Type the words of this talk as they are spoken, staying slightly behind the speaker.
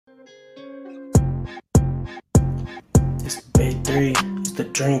three, it's the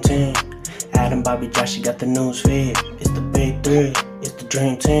dream team. Adam, Bobby, Josh, you got the news feed. It's the big three, it's the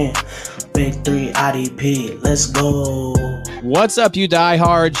dream team. Big three, IDP, let's go. What's up, you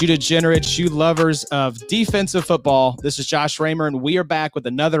diehards, you degenerates, you lovers of defensive football? This is Josh Raymer, and we are back with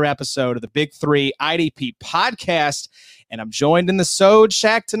another episode of the Big Three IDP podcast. And I'm joined in the Sode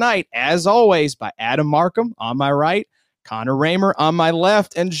Shack tonight, as always, by Adam Markham on my right, Connor Raymer on my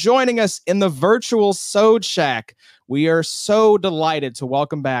left, and joining us in the virtual Sode Shack, we are so delighted to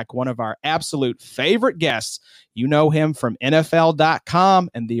welcome back one of our absolute favorite guests. You know him from NFL.com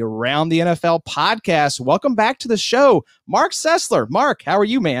and the Around the NFL podcast. Welcome back to the show, Marc Sessler. Marc, how are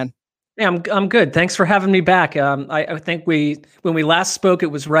you, man? Yeah, I'm good. Thanks for having me back. I think when we last spoke,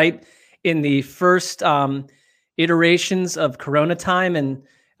 it was right in the first iterations of Corona time, and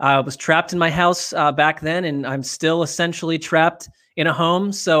I was trapped in my house back then, and I'm still essentially trapped in a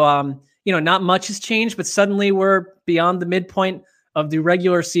home. So, not much has changed, but suddenly we're beyond the midpoint of the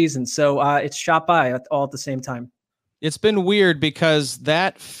regular season. So it's shot by all at the same time. It's been weird because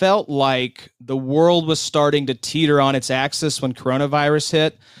that felt like the world was starting to teeter on its axis when coronavirus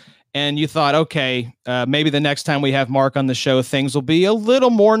hit. And you thought, okay, maybe the next time we have Marc on the show, things will be a little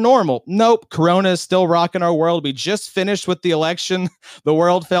more normal. Nope, Corona is still rocking our world. We just finished with the election. The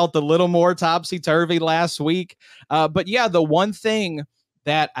world felt a little more topsy-turvy last week. But yeah, the one thing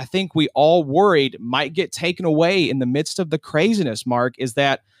that I think we all worried might get taken away in the midst of the craziness, Marc, is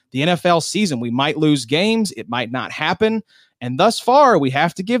that the NFL season, we might lose games. It might not happen. And thus far, we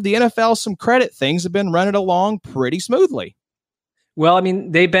have to give the NFL some credit. Things have been running along pretty smoothly. Well, I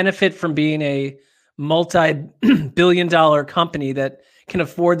mean, they benefit from being a multi-billion-dollar company that can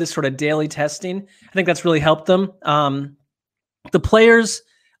afford this sort of daily testing. I think that's really helped them. The players,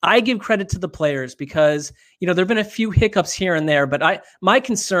 I give credit to the players because, there have been a few hiccups here and there, but my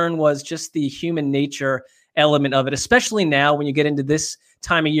concern was just the human nature element of it, especially now when you get into this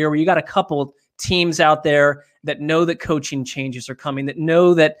time of year where you got a couple teams out there that know that coaching changes are coming, that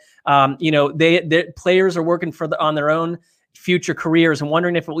know that, their players are working on their own future careers and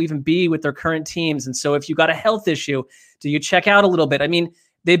wondering if it will even be with their current teams. And so if you got a health issue, do you check out a little bit? I mean,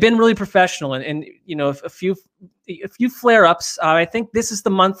 they've been really professional and a few flare-ups. I think this is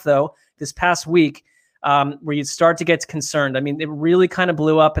the month, though, this past week, where you start to get concerned. I mean, it really kind of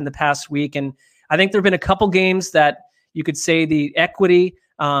blew up in the past week. And I think there have been a couple games that you could say the equity,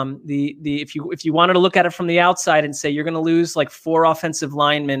 if you wanted to look at it from the outside and say you're going to lose like 4 offensive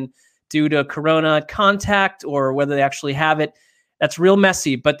linemen due to Corona contact or whether they actually have it, that's real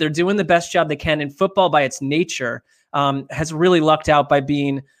messy, but they're doing the best job they can. And football by its nature has really lucked out by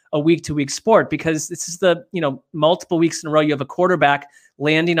being a week-to-week sport because this is the, multiple weeks in a row you have a quarterback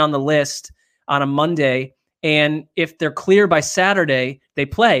landing on the list on a Monday. And if they're clear by Saturday, they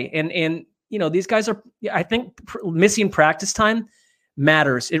play. And these guys are, I think, missing practice time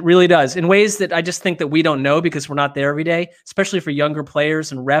matters. It really does in ways that I just think that we don't know because we're not there every day, especially for younger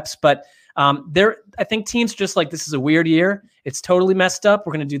players and reps. But I think teams are just like, this is a weird year. It's totally messed up.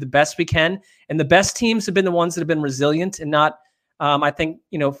 We're going to do the best we can. And the best teams have been the ones that have been resilient and not,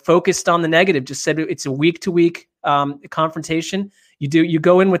 focused on the negative. Just said it's a week-to-week confrontation. You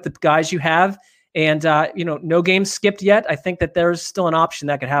go in with the guys you have and, no games skipped yet. I think that there's still an option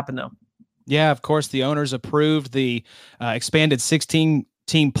that could happen though. Yeah, of course, the owners approved the expanded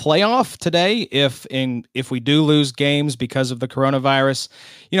 16-team playoff today if we do lose games because of the coronavirus.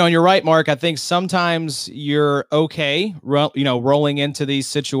 And you're right, Marc. I think sometimes you're okay, rolling into these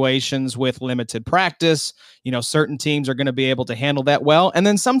situations with limited practice. Certain teams are going to be able to handle that well. And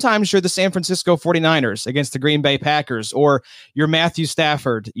then sometimes you're the San Francisco 49ers against the Green Bay Packers, or you're Matthew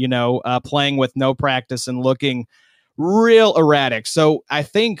Stafford, playing with no practice and looking real erratic. So I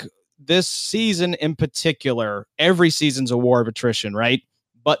think this season in particular, every season's a war of attrition, right?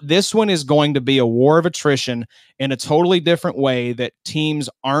 But this one is going to be a war of attrition in a totally different way that teams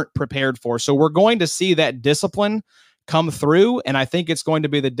aren't prepared for. So we're going to see that discipline come through, and I think it's going to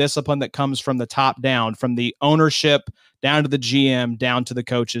be the discipline that comes from the top down, from the ownership down to the GM, down to the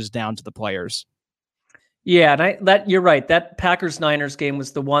coaches, down to the players. Yeah, and you're right. That Packers-Niners game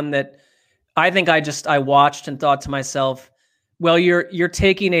was the one that I think I watched and thought to myself, well, you're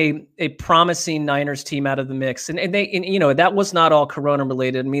taking a promising Niners team out of the mix, and that was not all Corona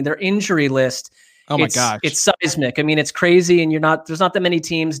related. I mean, their injury list, oh my gosh, it's seismic. I mean, it's crazy, and there's not that many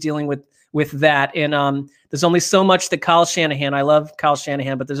teams dealing with that. And there's only so much that Kyle Shanahan, I love Kyle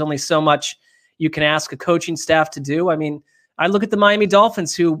Shanahan, but there's only so much you can ask a coaching staff to do. I mean, I look at the Miami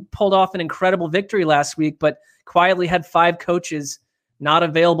Dolphins who pulled off an incredible victory last week, but quietly had 5 coaches not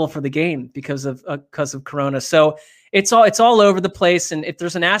available for the game because of Corona. So it's all over the place. And if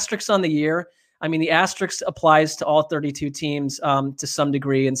there's an asterisk on the year, I mean, the asterisk applies to all 32 teams to some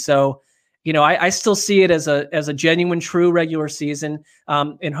degree. And so, I still see it as a genuine, true regular season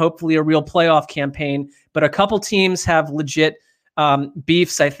and hopefully a real playoff campaign. But a couple teams have legit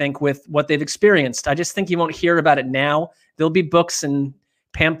beefs, I think, with what they've experienced. I just think you won't hear about it now. There'll be books and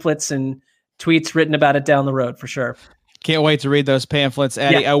pamphlets and tweets written about it down the road for sure. Can't wait to read those pamphlets,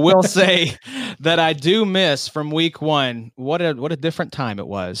 Eddie. Yeah. I will say that I do miss from week 1. What a different time it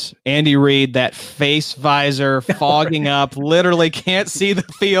was. Andy Reid, that face visor fogging up, literally can't see the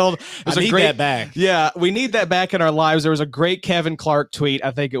field. I need that back. Yeah, we need that back in our lives. There was a great Kevin Clark tweet, I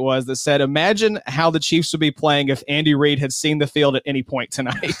think it was, that said, "Imagine how the Chiefs would be playing if Andy Reid had seen the field at any point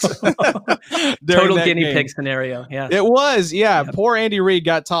tonight." Total guinea pig scenario. Yeah, it was. Yeah, poor Andy Reid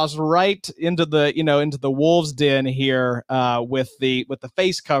got tossed right into the wolves' den here. With the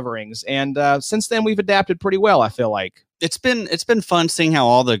face coverings, and since then we've adapted pretty well. I feel like it's been fun seeing how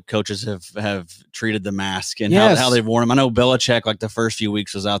all the coaches have treated the mask and how they've worn them. I know Belichick, like the first few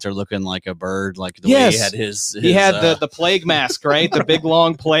weeks, was out there looking like a bird, like the way he had his he had the plague mask, right? The big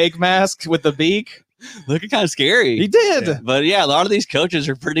long plague mask with the beak. Looking kind of scary. He did. Yeah. But yeah, a lot of these coaches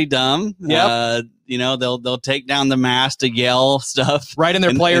are pretty dumb. Yep. They'll take down the mask to yell stuff right in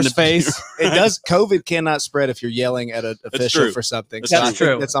their player's face. It does. COVID cannot spread if you're yelling at an official for something. That's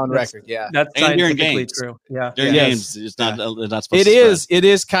true. That's on record. Yeah. That's scientifically true. Yeah. During games, it's not supposed to spread. It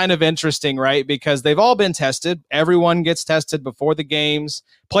is kind of interesting, right? Because they've all been tested. Everyone gets tested before the games.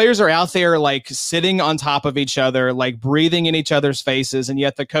 Players are out there like sitting on top of each other, like breathing in each other's faces, and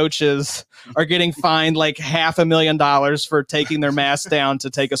yet the coaches are getting fined like $500,000 for taking their masks down to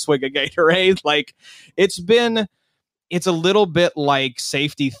take a swig of Gatorade. Like it's a little bit like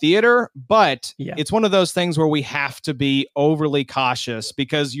safety theater, but it's one of those things where we have to be overly cautious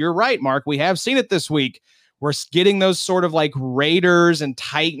because you're right, Mark. We have seen it this week. We're getting those sort of like Raiders and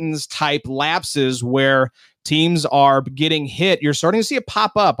Titans type lapses where teams are getting hit. You're starting to see it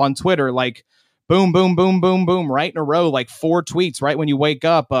pop up on Twitter, like boom, boom, boom, boom, boom, right in a row, like 4 tweets right when you wake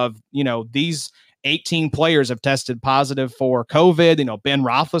up of, these 18 players have tested positive for COVID. Ben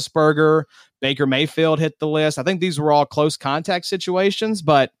Roethlisberger, Baker Mayfield hit the list. I think these were all close contact situations,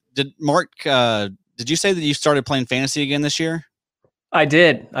 but did you say that you started playing fantasy again this year? I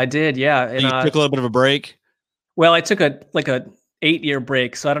did. Yeah. And you took a little bit of a break. Well, I took a 8-year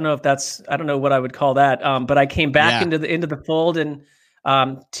break. So I don't know what I would call that. But I came back into the fold and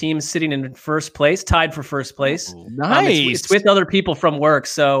teams sitting in first place, tied for first place. Nice. It's with other people from work.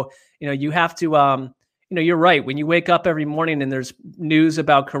 So, you have to, you're right. When you wake up every morning and there's news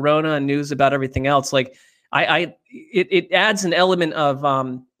about Corona and news about everything else, like it adds an element of,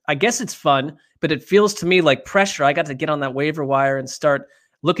 I guess it's fun, but it feels to me like pressure. I got to get on that waiver wire and start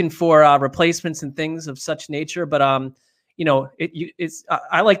looking for replacements and things of such nature. But, I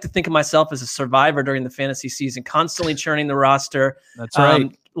like to think of myself as a survivor during the fantasy season, constantly churning the roster. That's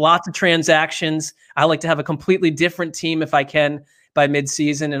right. Lots of transactions. I like to have a completely different team if I can by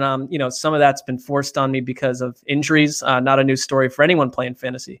midseason. And, some of that's been forced on me because of injuries. Not a new story for anyone playing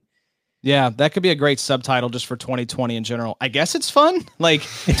fantasy. Yeah, that could be a great subtitle just for 2020 in general. I guess it's fun. Like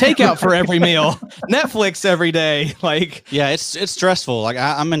takeout for every meal, Netflix every day. Like, yeah, it's stressful. Like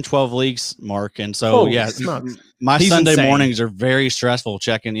I'm in 12 leagues, Mark. And so, my He's Sunday insane. mornings are very stressful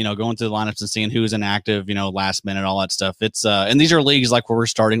checking, going through the lineups and seeing who's inactive, last minute, all that stuff. It's, and these are leagues like where we're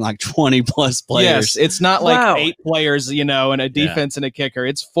starting like 20 plus players. Yes, it's not like 8 players, and a defense and a kicker.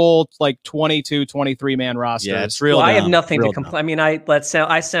 It's full like 22, 23 man roster. Yeah, it's real. Well, I have nothing to complain. I mean,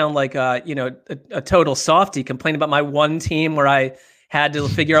 I sound like a total softie complaining about my one team where I had to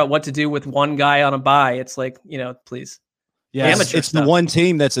figure out what to do with one guy on a bye. It's like, please. Yeah, it's the one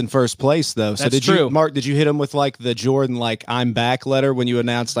team that's in first place though. So that's true. Mark, did you hit him with like the Jordan, like I'm back letter when you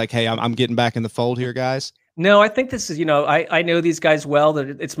announced like, hey, I'm getting back in the fold here, guys? No, I think this is, I know these guys well,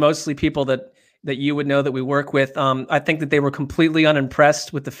 that it's mostly people that you would know that we work with. I think that they were completely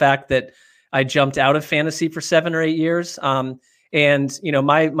unimpressed with the fact that I jumped out of fantasy for 7 or 8 years. And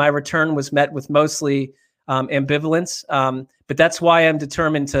my return was met with mostly ambivalence. But that's why I'm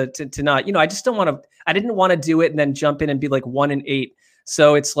determined to not, I just don't want to, I didn't want to do it and then jump in and be like 1-8.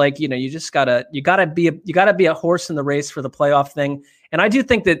 So it's like, you just gotta be a horse in the race for the playoff thing. And I do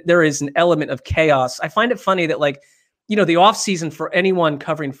think that there is an element of chaos. I find it funny that the off season for anyone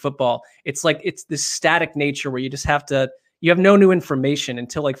covering football, it's like, it's this static nature where you just you have no new information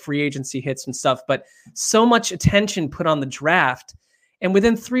until like free agency hits and stuff, but so much attention put on the draft. And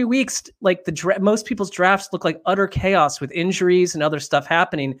within 3 weeks, like most people's drafts look like utter chaos with injuries and other stuff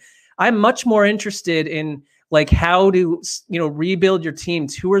happening. I'm much more interested in like how to, rebuild your team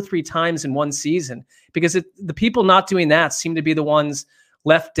 2 or 3 times in one season, because the people not doing that seem to be the ones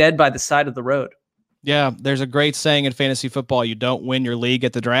left dead by the side of the road. Yeah, there's a great saying in fantasy football: you don't win your league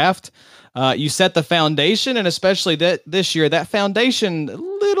at the draft. You set the foundation, and especially this year, that foundation a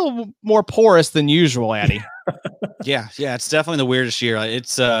little more porous than usual, Addy. Yeah, it's definitely the weirdest year.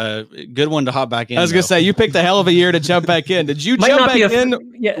 It's a good one to hop back in. I was going to say, you picked a hell of a year to jump back in. Did you jump back in?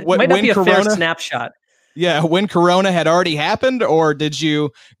 Yeah, it might not be a fair snapshot. Yeah, when Corona had already happened, or did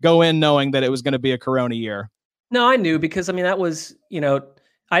you go in knowing that it was going to be a Corona year? No, I knew, because I mean, that was,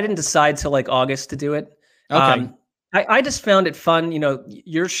 I didn't decide till like August to do it. Okay. I just found it fun,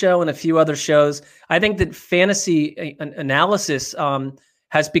 your show and a few other shows. I think that fantasy analysis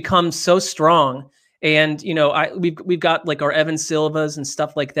has become so strong. And, we've got like our Evan Silvas and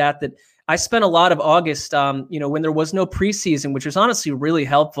stuff like that I spent a lot of August, when there was no preseason, which was honestly really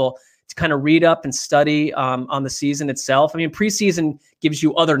helpful to kind of read up and study on the season itself. I mean, preseason gives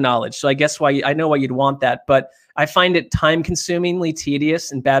you other knowledge. So I guess I know why you'd want that, but I find it time-consumingly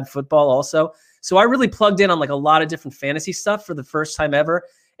tedious and bad football also. So I really plugged in on like a lot of different fantasy stuff for the first time ever,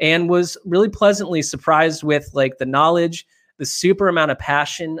 and was really pleasantly surprised with like the knowledge, the super amount of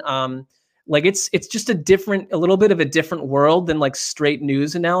passion. Like it's just a little bit of a different world than like straight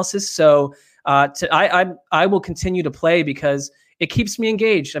news analysis. So I will continue to play because it keeps me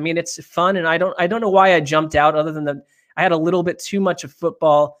engaged. I mean, it's fun, and I don't know why I jumped out, other than that I had a little bit too much of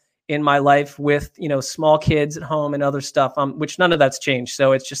football in my life with, small kids at home and other stuff, which none of that's changed.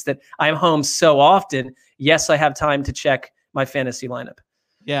 So it's just that I'm home so often. Yes, I have time to check my fantasy lineup.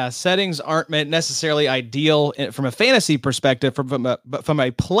 Yeah, settings aren't necessarily ideal from a fantasy perspective, but from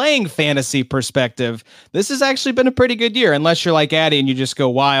a playing fantasy perspective, this has actually been a pretty good year, unless you're like Addy and you just go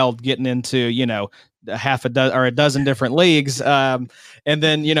wild getting into, half a dozen or a dozen different leagues. And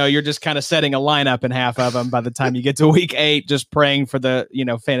then, you're just kind of setting a lineup in half of them by the time you get to week 8, just praying for the,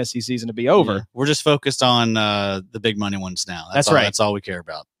 fantasy season to be over. Yeah. We're just focused on the big money ones now. That's right. That's all we care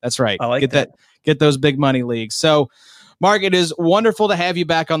about. That's right. I like get those big money leagues. So, Marc, it is wonderful to have you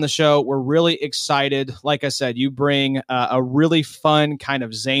back on the show. We're really excited. Like I said, you bring a really fun kind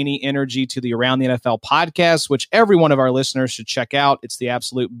of zany energy to the Around the NFL podcast, which every one of our listeners should check out. It's the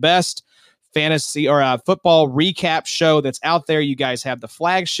absolute best fantasy or football recap show that's out there. You guys have the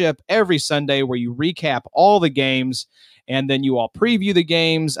flagship every Sunday where you recap all the games, and then you all preview the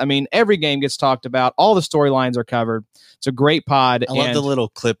games. I mean, every game gets talked about. All the storylines are covered. It's a great pod. I love the little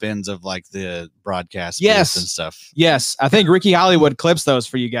clip ins of like the broadcast and stuff. Yes. I think Ricky Hollywood clips those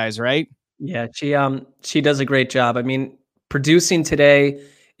for you guys, right? Yeah, she does a great job. I mean, producing today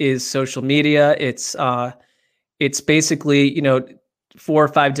is social media. It's basically, 4 or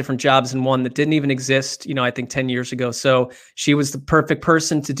 5 different jobs in one that didn't even exist, I think 10 years ago. So she was the perfect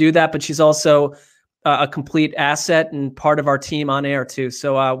person to do that, but she's also a complete asset and part of our team on air too.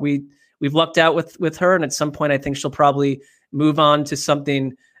 So we've lucked out with her, and at some point I think she'll probably move on to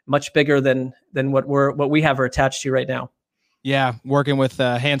something much bigger than what we have her attached to right now. Yeah, working with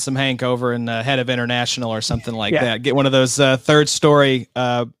Handsome Hank over in Head of International or something like that. Get one of those third story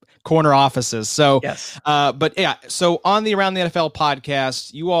corner offices. So, yes. But yeah, so on the Around the NFL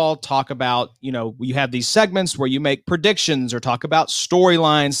podcast, you all talk about, you have these segments where you make predictions or talk about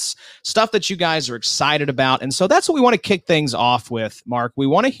storylines, stuff that you guys are excited about. And so that's what we want to kick things off with, Marc. We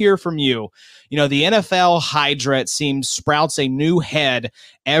want to hear from you. The NFL Hydra, it seems, sprouts a new head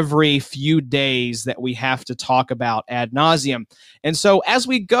every few days that we have to talk about ad nauseum. And so as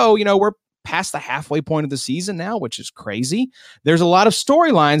we go, we're past the halfway point of the season now, which is crazy. There's a lot of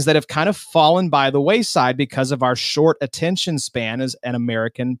storylines that have kind of fallen by the wayside because of our short attention span as an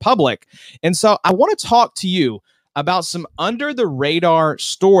American public. And so I want to talk to you about some under the radar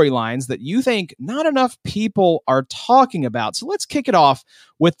storylines that you think not enough people are talking about. So let's kick it off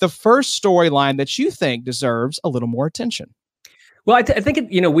with the first storyline that you think deserves a little more attention. Well, I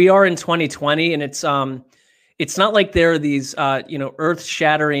think we are in 2020, and it's not like there are these,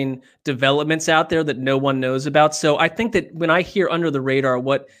 earth-shattering developments out there that no one knows about. So I think that when I hear under the radar,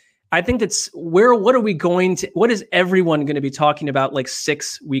 what is everyone going to be talking about like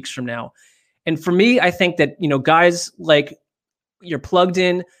 6 weeks from now? And for me, I think that, guys like you're plugged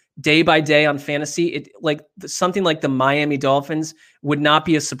in day by day on fantasy, something like the Miami Dolphins would not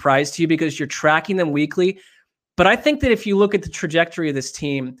be a surprise to you because you're tracking them weekly. But I think that if you look at the trajectory of this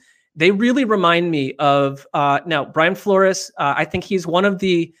team, they really remind me of now Brian Flores. I think he's one of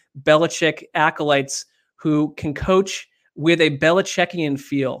the Belichick acolytes who can coach with a Belichickian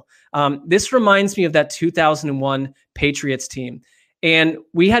feel. This reminds me of that 2001 Patriots team. And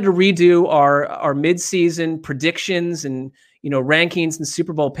we had to redo our midseason predictions and rankings and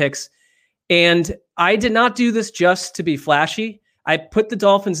Super Bowl picks. And I did not do this just to be flashy. I put the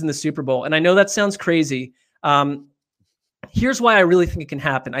Dolphins in the Super Bowl. And I know that sounds crazy. here's why I really think it can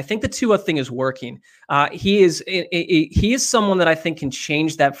happen. I think the Tua thing is working. He is someone that I think can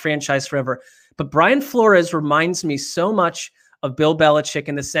change that franchise forever. But Brian Flores reminds me so much of Bill Belichick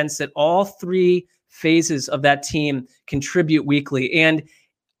in the sense that all three phases of that team contribute weekly. And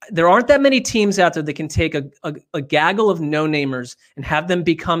there aren't that many teams out there that can take a gaggle of no-namers and have them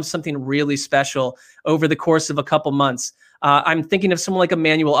become something really special over the course of a couple months. I'm thinking of someone like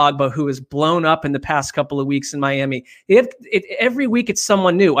Emmanuel Ogbah, who has blown up in the past couple of weeks in Miami. Every week it's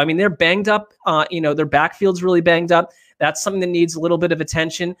someone new. I mean, they're banged up. Their backfield's really banged up. That's something that needs a little bit of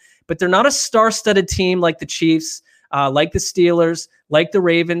attention. But they're not a star-studded team like the Chiefs, like the Steelers, like the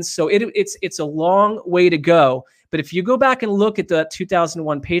Ravens. So it's a long way to go. But if you go back and look at the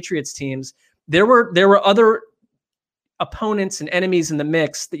 2001 Patriots teams, there were other opponents and enemies in the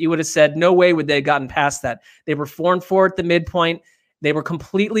mix that you would have said, no way would they have gotten past that. They were 4-4 at the midpoint. They were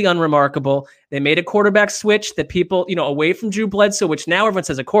completely unremarkable. They made a quarterback switch that people, away from Drew Bledsoe, which now everyone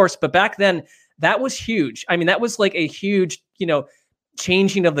says, of course, but back then that was huge. I mean, that was like a huge,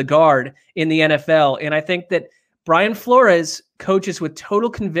 changing of the guard in the NFL. And I think that Brian Flores coaches with total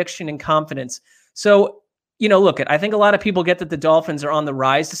conviction and confidence. So, I think a lot of people get that the Dolphins are on the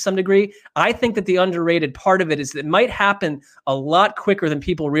rise to some degree. I think that the underrated part of it is that it might happen a lot quicker than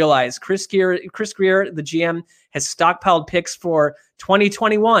people realize. Chris Greer, the GM, has stockpiled picks for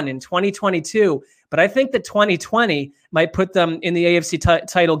 2021 and 2022. But I think that 2020 might put them in the AFC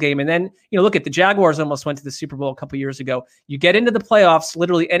title game. And then, look at the Jaguars almost went to the Super Bowl a couple years ago. You get into the playoffs,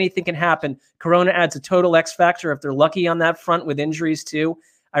 literally anything can happen. Corona adds a total X factor if they're lucky on that front with injuries too.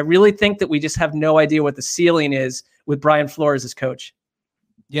 I really think that we just have no idea what the ceiling is with Brian Flores as coach.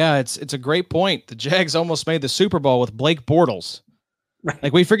 Yeah, it's a great point. The Jags almost made the Super Bowl with Blake Bortles. Right.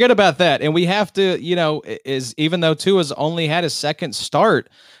 Like, we forget about that. And we have to, even though Tua's only had his second start,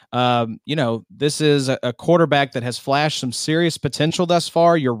 this is a quarterback that has flashed some serious potential thus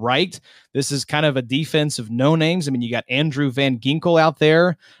far. You're right. This is kind of a defense of no names. I mean, you got Andrew Van Ginkel out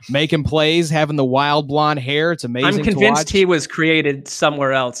there making plays, having the wild blonde hair. It's amazing. I'm convinced he was created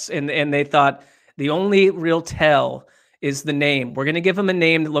somewhere else. And they thought the only real tell is the name. We're going to give him a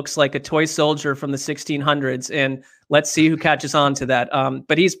name that looks like a toy soldier from the 1600s. And let's see who catches on to that.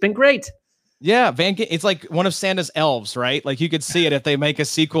 But he's been great. Yeah, it's like one of Santa's elves, right? Like, you could see it if they make a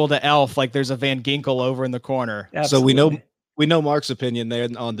sequel to Elf, like there's a Van Ginkel over in the corner. Absolutely. So we know Mark's opinion there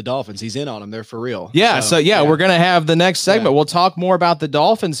on the Dolphins. He's in on them. They're for real. Yeah, so we're going to have the next segment. Yeah. We'll talk more about the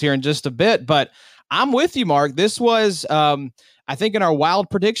Dolphins here in just a bit, but I'm with you, Mark. This was, I think, in our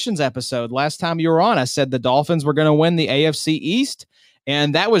wild predictions episode last time you were on, I said the Dolphins were going to win the AFC East,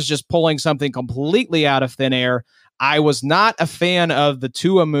 and that was just pulling something completely out of thin air. I was not a fan of the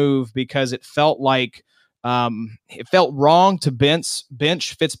Tua move because it felt like it felt wrong to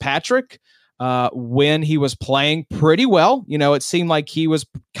bench Fitzpatrick when he was playing pretty well. It seemed like he was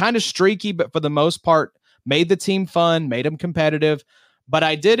kind of streaky, but for the most part, made the team fun, made them competitive. But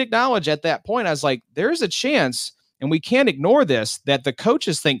I did acknowledge at that point, I was like, there's a chance, and we can't ignore this, that the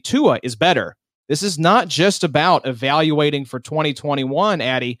coaches think Tua is better. This is not just about evaluating for 2021,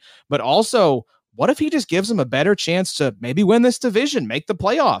 Addy, but also, what if he just gives him a better chance to maybe win this division, make the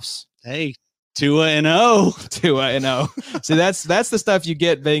playoffs? Hey, 2-0. 2-0. See, that's the stuff you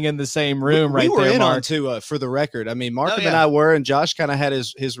get being in the same room, right? We were there, in Mark. on Tua for the record. I mean, Mark and I were, and Josh kind of had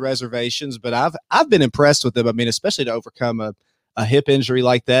his reservations, but I've been impressed with him. I mean, especially to overcome a hip injury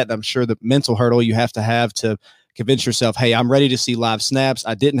like that. And I'm sure the mental hurdle you have to convince yourself, hey, I'm ready to see live snaps.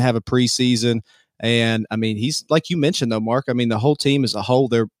 I didn't have a preseason. And I mean, he's, like you mentioned though, Mark, I mean, the whole team as a whole,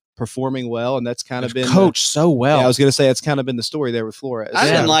 they're performing well, and that's kind of been coached so well. Yeah, I was going to say it's kind of been the story there with Flores. I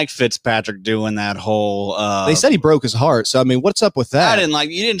didn't like Fitzpatrick doing that whole. They said he broke his heart, so I mean, what's up with that?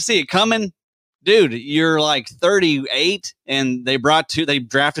 You didn't see it coming, dude. You're like 38, and they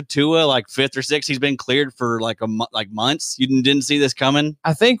drafted Tua like 5th or 6th. He's been cleared for like months. You didn't see this coming.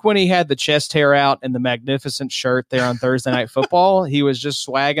 I think when he had the chest hair out and the magnificent shirt there on Thursday Night Football, he was just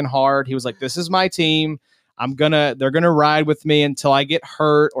swagging hard. He was like, "This is my team. They're gonna ride with me until I get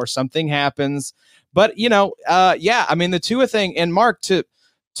hurt or something happens." But I mean, the Tua thing, and Mark, to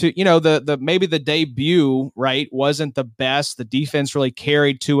the maybe the debut, right, wasn't the best. The defense really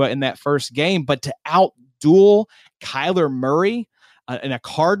carried Tua in that first game, but to outduel Kyler Murray in a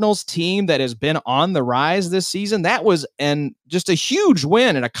Cardinals team that has been on the rise this season, that was just a huge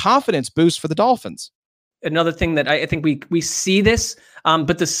win and a confidence boost for the Dolphins. Another thing that I think we see this,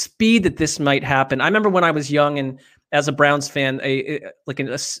 but the speed that this might happen. I remember when I was young and as a Browns fan, a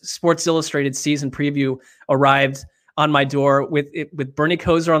Sports Illustrated season preview arrived on my door with Bernie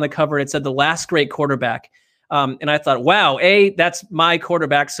Kosar on the cover. It said the last great quarterback. And I thought, wow, that's my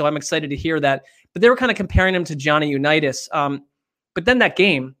quarterback. So I'm excited to hear that. but they were kind of comparing him to Johnny Unitas. But then that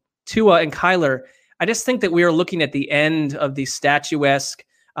game, Tua and Kyler, I just think that we are looking at the end of the statuesque,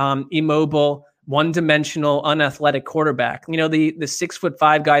 immobile, one-dimensional, unathletic quarterback. You know, the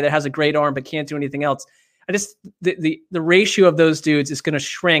 6'5" guy that has a great arm but can't do anything else. The ratio of those dudes is going to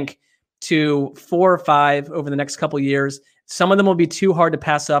shrink to 4 or 5 over the next couple of years. Some of them will be too hard to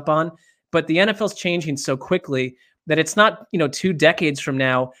pass up on, but the NFL's changing so quickly that it's not, 2 decades from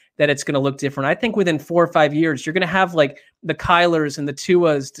now that it's going to look different. I think within 4 or 5 years, you're going to have like the Kylers and the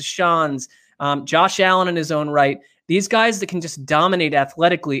Tuas, Deshaun's, Josh Allen in his own right, these guys that can just dominate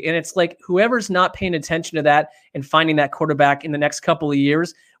athletically. And it's like whoever's not paying attention to that and finding that quarterback in the next couple of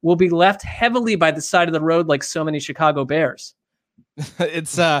years will be left heavily by the side of the road like so many Chicago Bears.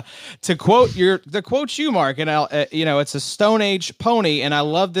 It's to quote you, Mark, and I'll it's a Stone Age pony, and I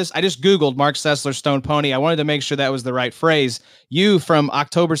love this. I just Googled Marc Sessler Stone Pony. I wanted to make sure that was the right phrase. You from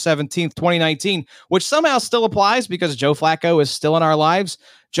October 17th, 2019, which somehow still applies because Joe Flacco is still in our lives.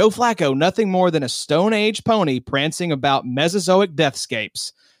 Joe Flacco, nothing more than a Stone Age pony prancing about Mesozoic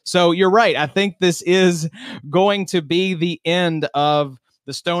deathscapes. So you're right. I think this is going to be the end of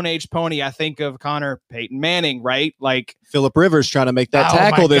the Stone Age pony. I think of Connor Peyton Manning, right? Like Phillip Rivers trying to make that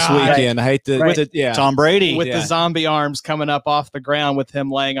tackle this weekend. I hate to, Tom Brady with the zombie arms coming up off the ground with him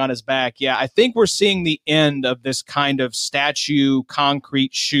laying on his back. Yeah, I think we're seeing the end of this kind of statue,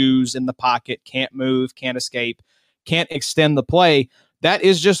 concrete shoes in the pocket, can't move, can't escape, can't extend the play. That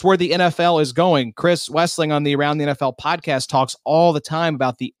is just where the NFL is going. Chris Wessling on the Around the NFL podcast talks all the time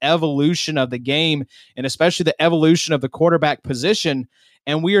about the evolution of the game and especially the evolution of the quarterback position.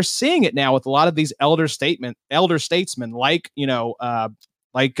 And we are seeing it now with a lot of these elder statesmen, like,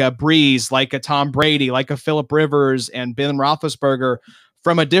 like a Breeze, like a Tom Brady, like a Phillip Rivers and Ben Roethlisberger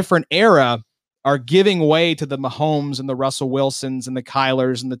from a different era are giving way to the Mahomes and the Russell Wilsons and the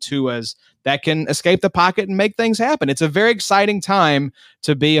Kylers and the Tuas that can escape the pocket and make things happen. It's a very exciting time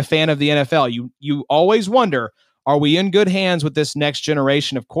to be a fan of the NFL. You always wonder, are we in good hands with this next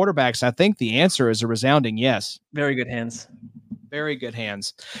generation of quarterbacks? I think the answer is a resounding yes. Very good hands. Very good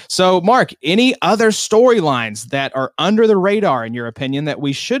hands. So, Mark, any other storylines that are under the radar, in your opinion, that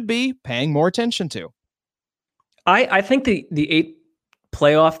we should be paying more attention to? I think the 8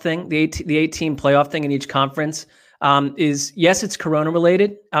 playoff thing, the 8-team playoff thing in each conference is, yes, it's Corona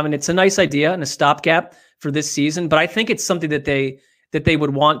related. I mean, it's a nice idea and a stopgap for this season, but I think it's something that they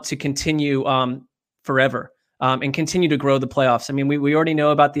would want to continue forever and continue to grow the playoffs. I mean, we already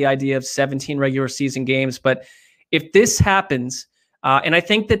know about the idea of 17 regular season games, but if this happens, and I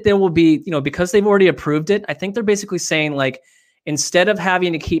think that there will be, because they've already approved it, I think they're basically saying, like, instead of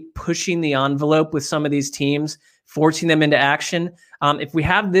having to keep pushing the envelope with some of these teams, forcing them into action, if we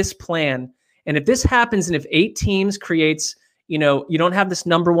have this plan, and if this happens, and if 8 teams creates, you don't have this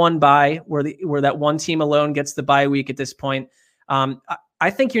number 1 bye where that one team alone gets the bye week at this point, I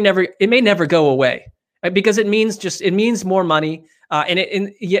think it may never go away, right? Because it means more money,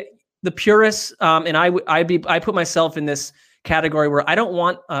 yet the purists, and I put myself in this category where I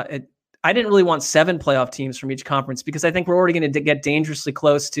didn't really want 7 playoff teams from each conference, because I think we're already going to get dangerously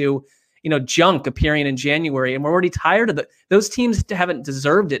close to, junk appearing in January, and we're already tired of those teams haven't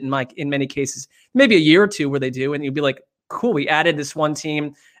deserved it in many cases. Maybe a year or 2 where they do, and you'd be like, cool, we added this one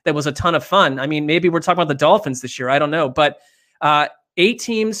team that was a ton of fun. I mean, maybe we're talking about the Dolphins this year, I don't know, but 8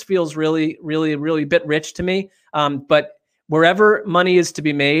 teams feels really, really, really a bit rich to me. But wherever money is to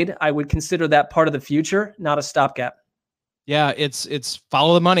be made, I would consider that part of the future, not a stopgap. Yeah, it's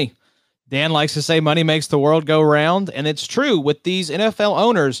follow the money. Dan likes to say money makes the world go round, and it's true with these NFL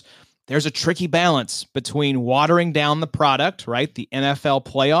owners. There's a tricky balance between watering down the product, right, the NFL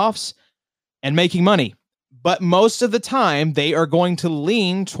playoffs, and making money. But most of the time, they are going to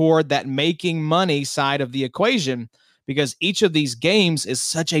lean toward that making money side of the equation, because each of these games is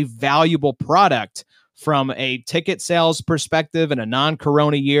such a valuable product from a ticket sales perspective in a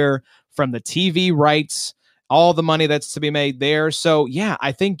non-corona year, from the TV rights, all the money that's to be made there. So, yeah,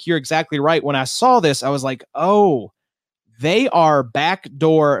 I think you're exactly right. When I saw this, I was like, oh, they are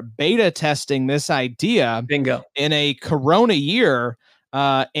backdoor beta testing this idea. Bingo. In a corona year,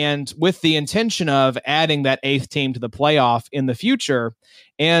 and with the intention of adding that 8th team to the playoff in the future.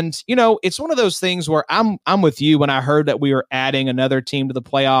 And, it's one of those things where I'm with you. When I heard that we were adding another team to the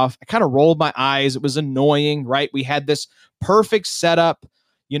playoff, I kind of rolled my eyes. It was annoying, right? We had this perfect setup,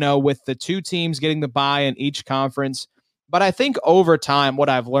 with the 2 teams getting the bye in each conference. But I think over time, what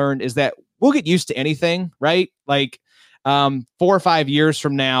I've learned is that we'll get used to anything, right? Like 4 or 5 years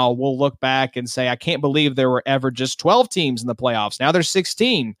from now, we'll look back and say, I can't believe there were ever just 12 teams in the playoffs. Now there's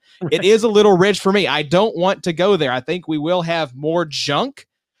 16. It is a little rich for me. I don't want to go there. I think we will have more junk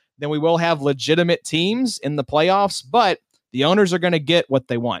then we will have legitimate teams in the playoffs, but the owners are going to get what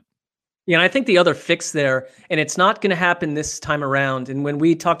they want. Yeah, and I think the other fix there, and it's not going to happen this time around. And when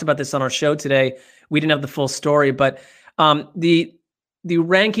we talked about this on our show today, we didn't have the full story, but the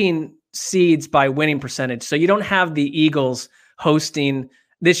ranking seeds by winning percentage. So you don't have the Eagles hosting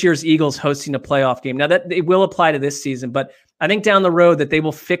this year's Eagles hosting a playoff game. Now that it will apply to this season, but I think down the road that they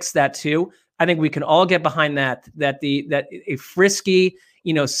will fix that too. I think we can all get behind that a frisky,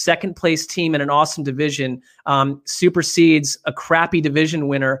 second place team in an awesome division supersedes a crappy division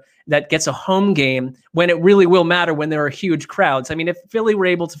winner that gets a home game when it really will matter when there are huge crowds. I mean, if Philly were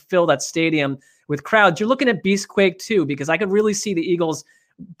able to fill that stadium with crowds, you're looking at Beastquake too, because I could really see the Eagles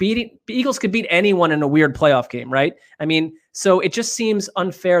could beat anyone in a weird playoff game, right? I mean, so it just seems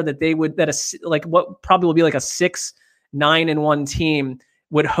unfair that they would, what probably will be like a 6-9-1 team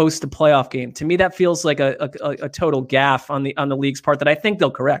would host a playoff game. To me, that feels like a total gaffe on the league's part that I think they'll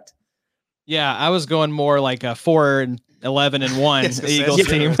correct. Yeah, I was going more like a 4-11-1 Eagles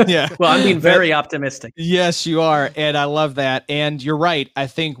team. Yeah. Well, I'm being very optimistic. Yes, you are. And I love that. And you're right. I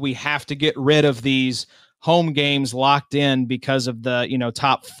think we have to get rid of these home games locked in because of the,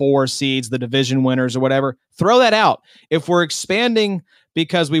 top 4 seeds, the division winners or whatever. Throw that out. If we're expanding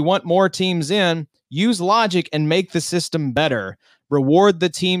because we want more teams in, use logic and make the system better. Reward the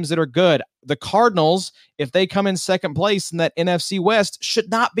teams that are good. The Cardinals, if they come in second place in that NFC West,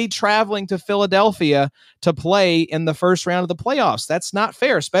 should not be traveling to Philadelphia to play in the first round of the playoffs. That's not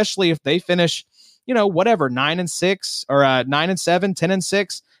fair, especially if they finish, 9-6 or 9-7,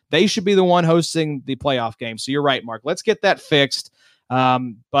 10-6. They should be the one hosting the playoff game. So you're right, Mark. Let's get that fixed.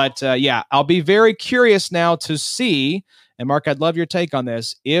 But I'll be very curious now to see, and Mark, I'd love your take on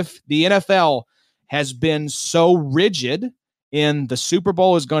this, if the NFL has been so rigid in the Super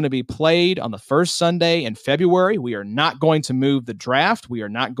Bowl is going to be played on the first Sunday in February. We are not going to move the draft. We are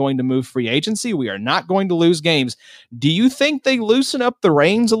not going to move free agency. We are not going to lose games. Do you think they loosen up the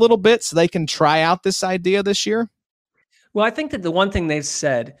reins a little bit so they can try out this idea this year? Well, I think that the one thing they've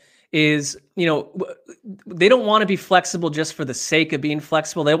said is, they don't want to be flexible just for the sake of being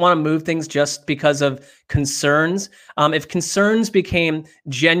flexible. They want to move things just because of concerns. If concerns became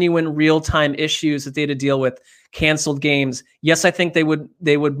genuine real-time issues that they had to deal with, canceled games, yes, I think they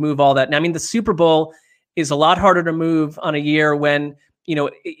would move all that. Now, I mean, the Super Bowl is a lot harder to move on a year when,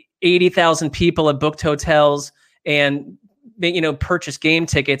 80,000 people have booked hotels and purchase game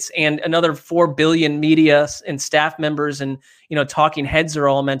tickets, and another 4 billion media and staff members and, talking heads are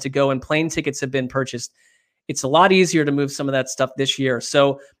all meant to go, and plane tickets have been purchased. It's a lot easier to move some of that stuff this year.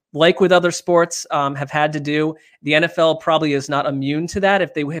 So like with other sports have had to do, the NFL probably is not immune to that.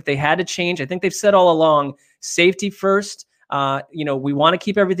 If they had to change, I think they've said all along, safety first. We want to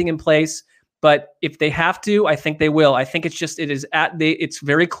keep everything in place, but if they have to, I think they will. I think it's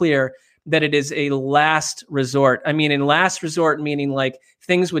very clear that it is a last resort. I mean, in last resort, meaning like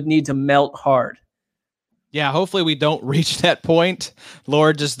things would need to melt hard. Yeah, hopefully we don't reach that point.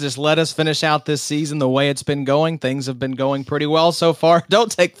 Lord, just let us finish out this season the way it's been going. Things have been going pretty well so far.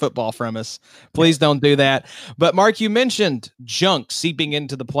 Don't take football from us. Please don't do that. But Mark, you mentioned junk seeping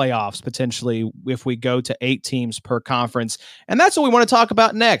into the playoffs, potentially if we go to 8 teams per conference. And that's what we want to talk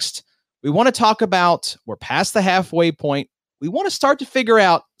about next. We want to talk about, we're past the halfway point. We want to start to figure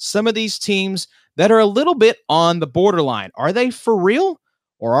out some of these teams that are a little bit on the borderline. Are they for real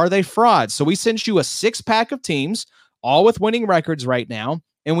or are they frauds? So we sent you a 6-pack of teams, all with winning records right now,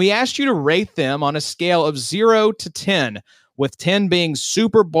 and we asked you to rate them on a scale of 0 to 10, with 10 being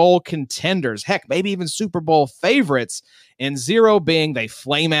Super Bowl contenders, heck, maybe even Super Bowl favorites, and 0 being they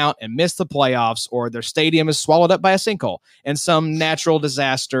flame out and miss the playoffs, or their stadium is swallowed up by a sinkhole, and some natural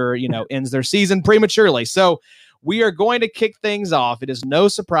disaster, ends their season prematurely. So we are going to kick things off. It is no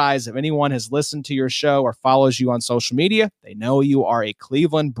surprise if anyone has listened to your show or follows you on social media. They know you are a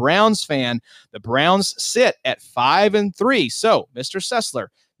Cleveland Browns fan. The Browns sit at 5-3. So, Mr. Sessler,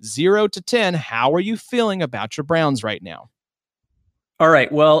 0 to 10, how are you feeling about your Browns right now? All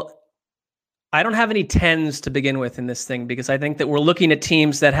right. Well, I don't have any 10s to begin with in this thing because I think that we're looking at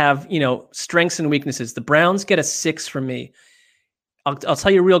teams that have, strengths and weaknesses. The Browns get a 6 from me. I'll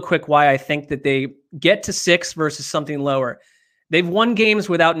tell you real quick why I think that they get to 6 versus something lower. They've won games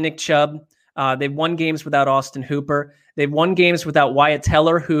without Nick Chubb. They've won games without Austin Hooper. They've won games without Wyatt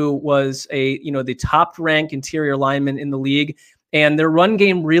Teller, who was the top-ranked interior lineman in the league, and their run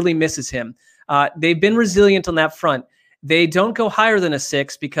game really misses him. They've been resilient on that front. They don't go higher than a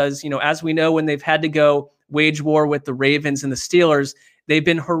 6 because, as we know, when they've had to go wage war with the Ravens and the Steelers, they've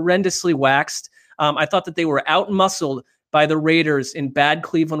been horrendously waxed. I thought that they were out-muscled by the Raiders in bad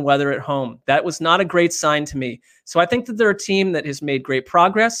Cleveland weather at home. That was not a great sign to me. So I think that they're a team that has made great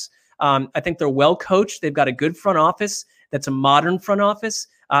progress. I think they're well coached. They've got a good front office. That's a modern front office.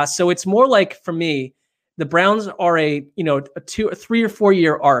 So it's more like, for me, the Browns are a 3 or 4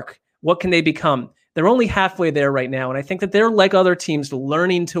 year arc. What can they become? They're only halfway there right now. And I think that they're like other teams,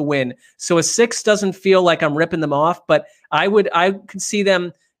 learning to win. So a 6 doesn't feel like I'm ripping them off, but I could see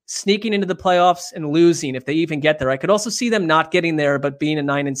them sneaking into the playoffs and losing if they even get there. I could also see them not getting there, but being a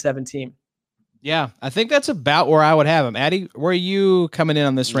 9-7 team. Yeah, I think that's about where I would have them. Addy, where are you coming in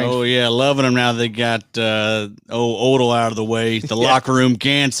on this range? Oh, yeah, loving them now they got Odell out of the way, the locker room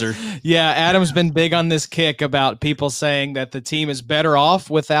cancer. Yeah, Adam's been big on this kick about people saying that the team is better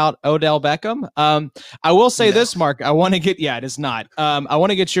off without Odell Beckham. I will say this, Mark. I want to get – it is not. I want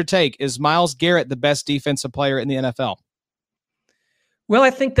to get your take. Is Myles Garrett the best defensive player in the NFL? Well, I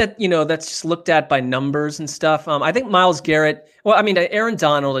think that, that's just looked at by numbers and stuff. I think Myles Garrett, Aaron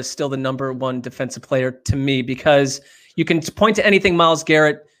Donald is still the number one defensive player to me, because you can point to anything Myles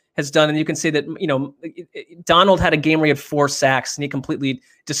Garrett has done and you can say that, Donald had a game where he had 4 sacks and he completely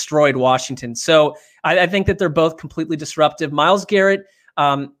destroyed Washington. So I think that they're both completely disruptive. Myles Garrett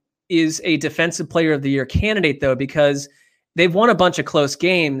is a defensive player of the year candidate, though, because they've won a bunch of close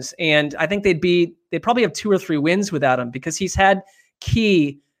games, and I think they'd probably have 2 or 3 wins without him, because he's had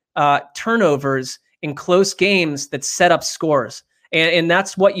key turnovers in close games that set up scores. And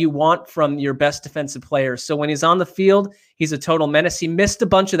that's what you want from your best defensive player. So when he's on the field, he's a total menace. He missed a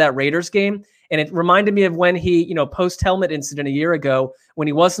bunch of that Raiders game. And it reminded me of when he, post-helmet incident a year ago, when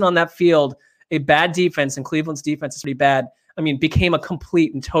he wasn't on that field, a bad defense, and Cleveland's defense is pretty bad, became a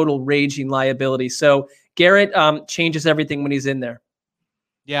complete and total raging liability. So Garrett changes everything when he's in there.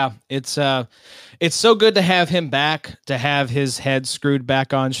 Yeah, it's so good to have him back, to have his head screwed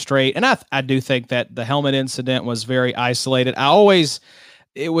back on straight. And I do think that the helmet incident was very isolated. That was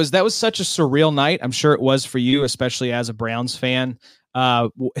such a surreal night. I'm sure it was for you, especially as a Browns fan.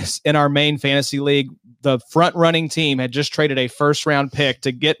 In our main fantasy league, the front running team had just traded a 1st-round pick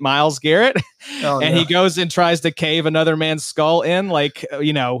to get Myles Garrett. He goes and tries to cave another man's skull in,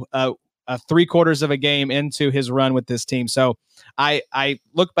 3/4 of a game into his run with this team. So I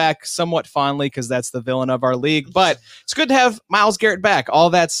look back somewhat fondly, because that's the villain of our league, but it's good to have Myles Garrett back. All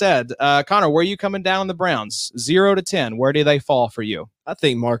that said, Connor, where are you coming down on the Browns? 0 to 10. Where do they fall for you? I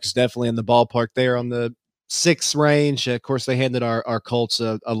think Mark is definitely in the ballpark there on the 6 range. Of course, they handed our Colts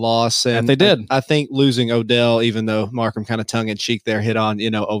a loss, and they did. I think losing Odell, even though Mark, I'm kind of tongue in cheek there, hit on,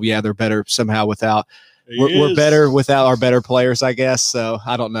 they're better somehow without. We're better without our better players, I guess. So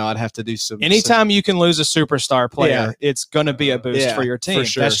I don't know. I'd have to do some. Anytime you can lose a superstar player, it's going to be a boost for your team. For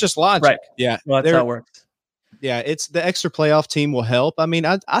sure. That's just logic. Right. Yeah. Well, that's how it works. Yeah. It's the extra playoff team will help. I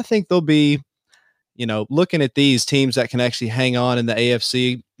think they'll be, looking at these teams that can actually hang on in the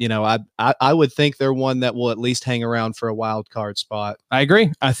AFC, I would think they're one that will at least hang around for a wild card spot. I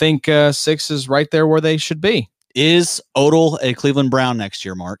agree. I think 6 is right there where they should be. Is Odell a Cleveland Brown next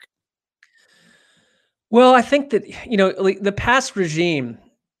year, Mark? Well, I think that, the past regime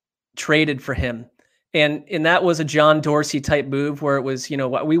traded for him. And that was a John Dorsey type move, where it was,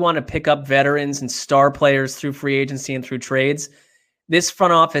 we want to pick up veterans and star players through free agency and through trades. This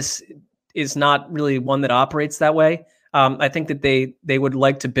front office is not really one that operates that way. I think that they would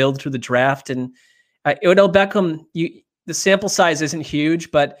like to build through the draft. And Odell Beckham, the sample size isn't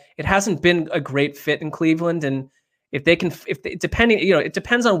huge, but it hasn't been a great fit in Cleveland. And it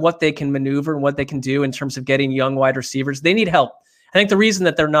depends on what they can maneuver and what they can do in terms of getting young wide receivers. They need help. I think the reason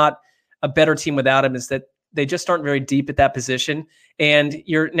that they're not a better team without him is that they just aren't very deep at that position. And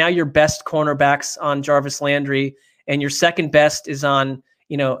your best cornerback's on Jarvis Landry, and your second best is on,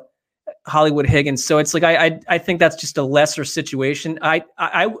 Hollywood Higgins. So it's like, I think that's just a lesser situation.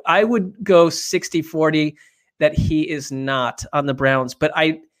 I would go 60-40 that he is not on the Browns, but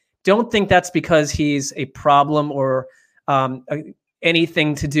I don't think that's because he's a problem or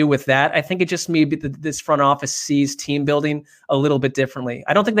anything to do with that. I think it just maybe this front office sees team building a little bit differently.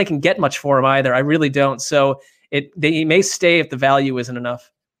 I don't think they can get much for him either. I really don't. So he may stay if the value isn't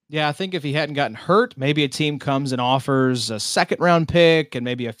enough. Yeah, I think if he hadn't gotten hurt, maybe a team comes and offers a 2nd-round pick and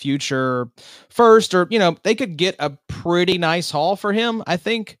maybe a future 1st, or, they could get a pretty nice haul for him, I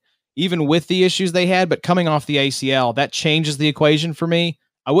think, even with the issues they had. But coming off the ACL, that changes the equation for me.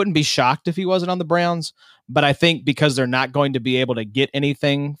 I wouldn't be shocked if he wasn't on the Browns, but I think because they're not going to be able to get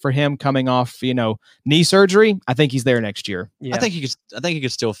anything for him coming off, knee surgery, I think he's there next year. Yeah. I think he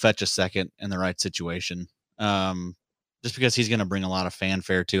could still fetch a 2nd in the right situation. Just because he's going to bring a lot of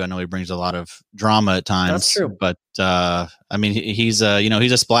fanfare too. I know he brings a lot of drama at times. That's true. But he's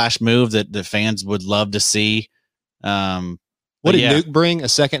a splash move that the fans would love to see. What did Nuke bring? A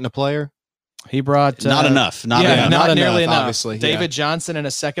second and a player? He brought not enough. Not nearly enough. Obviously, David Johnson and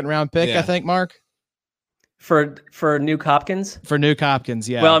a second-round pick, I think, Mark. For Nuke Hopkins? For Nuke Hopkins,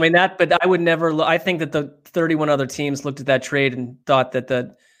 yeah. Well, I mean but I would never. I think that the 31 other teams looked at that trade and thought that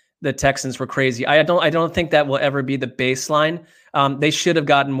the Texans were crazy. I don't think that will ever be the baseline. They should have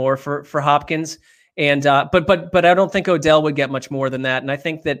gotten more for Hopkins, and but I don't think Odell would get much more than that. And I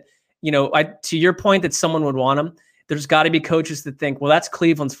think that to your point that someone would want him. There's got to be coaches that think, well, that's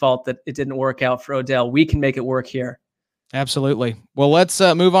Cleveland's fault that it didn't work out for Odell. We can make it work here. Absolutely. Well, let's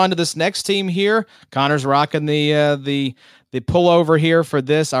move on to this next team here. Connor's rocking the pullover here for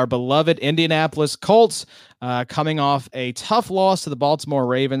this. Our beloved Indianapolis Colts, coming off a tough loss to the Baltimore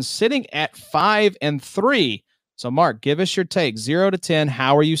Ravens, sitting at 5-3. So, Mark, give us your take. 0 to 10.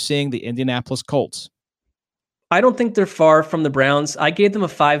 How are you seeing the Indianapolis Colts? I don't think they're far from the Browns. I gave them a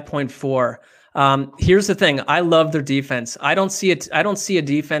 5.4. Here's the thing. I love their defense. I don't see a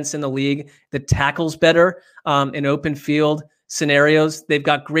defense in the league that tackles better in open field scenarios. They've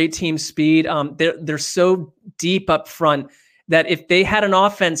got great team speed. They're so deep up front that if they had an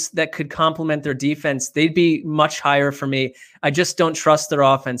offense that could complement their defense, they'd be much higher for me. I just don't trust their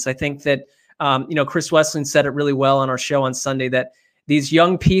offense. I think that Chris Wesseling said it really well on our show on Sunday that these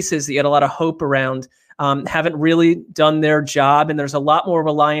young pieces that you had a lot of hope around haven't really done their job, and there's a lot more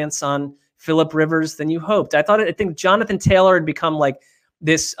reliance on Phillip Rivers than you hoped. I think Jonathan Taylor had become like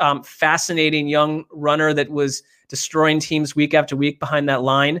this fascinating young runner that was destroying teams week after week behind that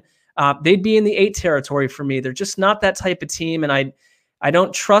line. They'd be in the 8 territory for me. They're just not that type of team, and I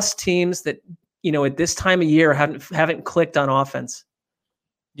don't trust teams that at this time of year haven't clicked on offense.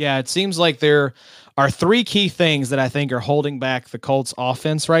 Yeah, it seems like there are 3 key things that I think are holding back the Colts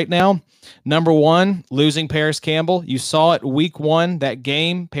offense right now. Number 1, losing Paris Campbell. You saw it week 1, that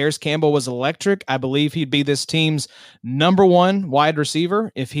game. Paris Campbell was electric. I believe he'd be this team's number 1 wide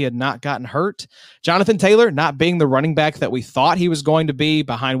receiver if he had not gotten hurt. Jonathan Taylor not being the running back that we thought he was going to be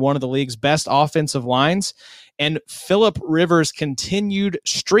behind one of the league's best offensive lines. And Phillip Rivers' continued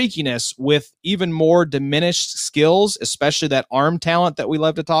streakiness with even more diminished skills, especially that arm talent that we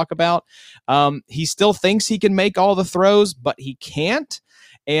love to talk about. He still thinks he can make all the throws, but he can't.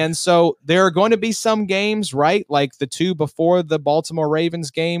 And so there are going to be some games, right, like the 2 before the Baltimore Ravens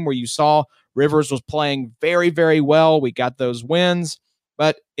game where you saw Rivers was playing very, very well. We got those wins.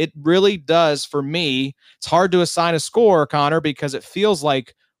 But it really does, for me, it's hard to assign a score, Connor, because it feels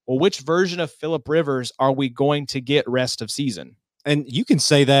like, well, which version of Phillip Rivers are we going to get rest of season? And you can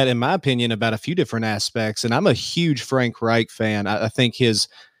say that, in my opinion, about a few different aspects. And I'm a huge Frank Reich fan. I think his,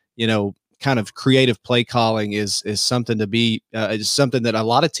 kind of creative play calling is something to be, is something that a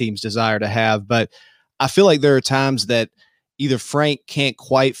lot of teams desire to have. But I feel like there are times that either Frank can't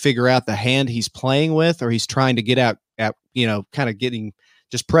quite figure out the hand he's playing with, or he's trying to get out at, kind of getting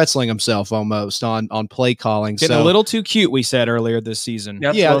just pretzeling himself almost on play calling. Getting a little too cute, we said earlier this season.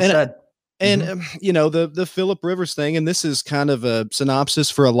 Yep, yeah, well said. And the Phillip Rivers thing, and this is kind of a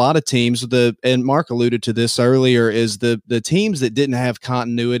synopsis for a lot of teams. And Mark alluded to this earlier, is the teams that didn't have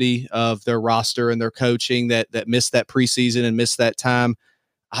continuity of their roster and their coaching that missed that preseason and missed that time.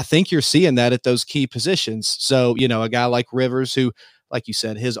 I think you're seeing that at those key positions. So a guy like Rivers, who, like you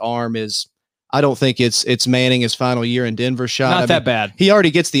said, his arm is. I don't think it's Manning his final year in Denver shot. Not that bad. He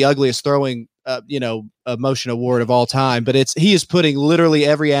already gets the ugliest throwing, motion award of all time, but he is putting literally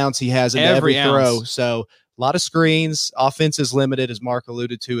every ounce he has into every throw. So a lot of screens, offense is limited, as Mark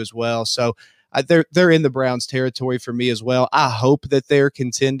alluded to as well. So they're in the Browns territory for me as well. I hope that they're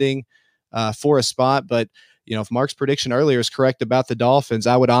contending for a spot, but if Mark's prediction earlier is correct about the Dolphins,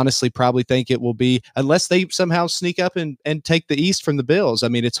 I would honestly probably think it will be, unless they somehow sneak up and take the East from the Bills. I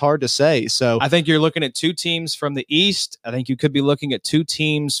mean, it's hard to say. So I think you're looking at 2 teams from the East. I think you could be looking at 2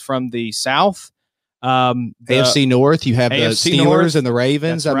 teams from the South. AFC North, you have AFC the Steelers North, and the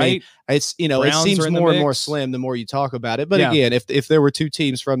Ravens. I mean, it's Browns it seems more and more mix. slim the more you talk about it. But again, if there were 2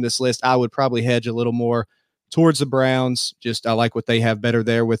 teams from this list, I would probably hedge a little more towards the Browns. Just I like what they have better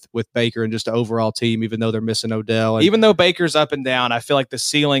there with Baker and just an overall team, even though they're missing Odell. And even though Baker's up and down, I feel like the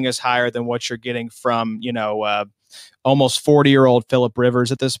ceiling is higher than what you're getting from, almost 40-year-old Phillip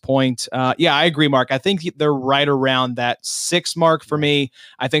Rivers at this point. Yeah, I agree, Mark. I think they're right around that 6 mark for me.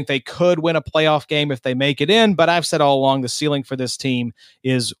 I think they could win a playoff game if they make it in, but I've said all along the ceiling for this team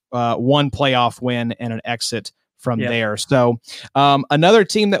is 1 playoff win and an exit from there. So another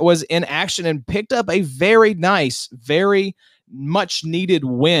team that was in action and picked up a very nice, very much needed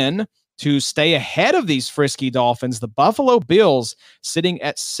win to stay ahead of these frisky Dolphins, the Buffalo Bills, sitting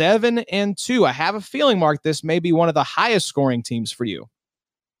at 7-2. I have a feeling, Mark, this may be one of the highest scoring teams for you.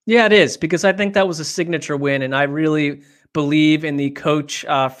 Yeah, it is, because I think that was a signature win, and I really believe in the coach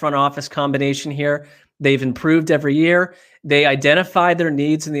front office combination here. They've improved every year. They identify their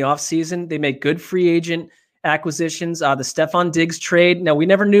needs in the offseason. They make good free agent acquisitions. The Stephon Diggs trade. Now, we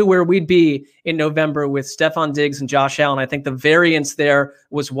never knew where we'd be in November with Stephon Diggs and Josh Allen. I think the variance there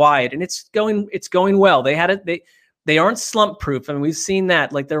was wide, and it's going well. They had it. They aren't slump proof, and we've seen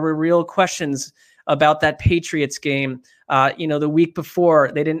that. Like, there were real questions about that Patriots game. The week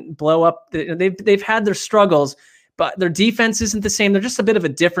before, they didn't blow up. They've had their struggles, but their defense isn't the same. They're just a bit of a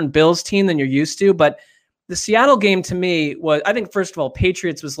different Bills team than you're used to. But the Seattle game to me was, I think, first of all,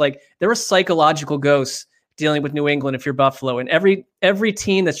 Patriots was like, there were psychological ghosts dealing with New England if you're Buffalo. And every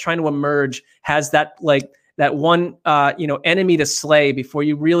team that's trying to emerge has that one enemy to slay before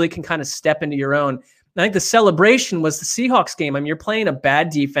you really can kind of step into your own. I think the celebration was the Seahawks game. I mean, you're playing a bad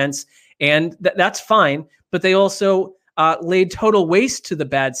defense, and that's fine, but they also laid total waste to the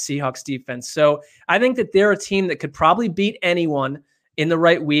bad Seahawks defense. So I think that they're a team that could probably beat anyone in the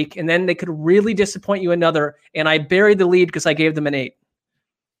right week, and then they could really disappoint you another. And I buried the lead because I gave them an 8.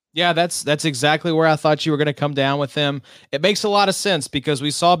 Yeah, that's exactly where I thought you were going to come down with them. It makes a lot of sense because we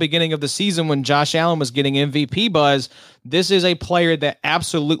saw beginning of the season when Josh Allen was getting MVP buzz. This is a player that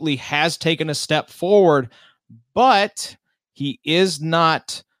absolutely has taken a step forward, but he is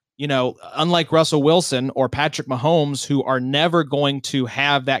not, unlike Russell Wilson or Patrick Mahomes, who are never going to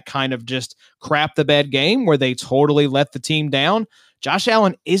have that kind of just crap the bed game where they totally let the team down. Josh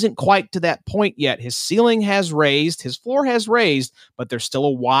Allen isn't quite to that point yet. His ceiling has raised, his floor has raised, but there's still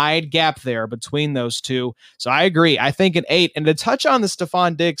a wide gap there between those two. So I agree. I think an 8. And to touch on the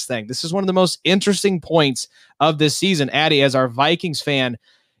Stephon Diggs thing, this is one of the most interesting points of this season. Addy, as our Vikings fan,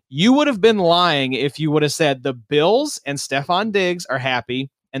 you would have been lying if you would have said the Bills and Stephon Diggs are happy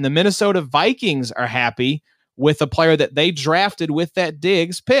and the Minnesota Vikings are happy with the player that they drafted with that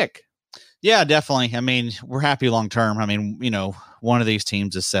Diggs pick. Yeah, definitely. I mean, we're happy long term. I mean, one of these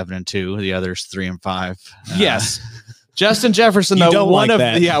teams is 7-2, the other's 3-5. Yes. Justin Jefferson, though, one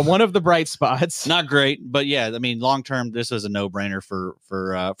of the bright spots. Not great, but yeah, I mean, long term, this is a no brainer for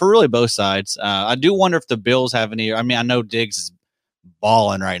really both sides. I do wonder if the Bills have any. I mean, I know Diggs is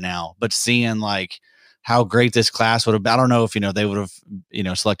balling right now, but seeing like how great this class would have. I don't know if they would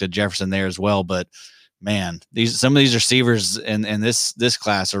have selected Jefferson there as well, but man, some of these receivers in this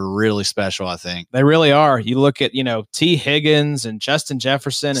class are really special. I think they really are. You look at T. Higgins and Justin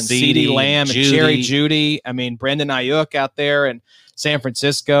Jefferson and CeeDee Lamb and Jerry Jeudy. I mean, Brandon Ayuk out there in San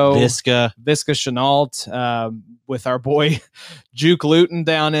Francisco, Visca Chenault, with our boy Juke Luton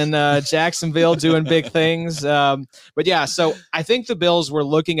down in Jacksonville doing big things. But yeah, so I think the Bills were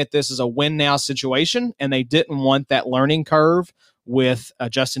looking at this as a win now situation, and they didn't want that learning curve with a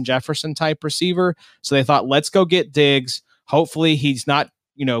Justin Jefferson type receiver. So they thought, let's go get Diggs. Hopefully he's not,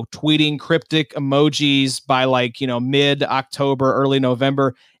 tweeting cryptic emojis by mid-October, early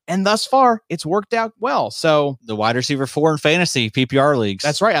November. And thus far, it's worked out well. So the wide receiver 4 in fantasy PPR leagues.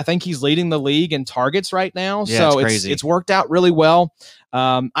 That's right. I think he's leading the league in targets right now. Yeah, so it's crazy. It's worked out really well.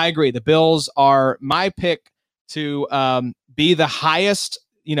 I agree. The Bills are my pick to be the highest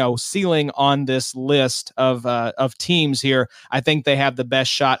ceiling on this list of teams here. I think they have the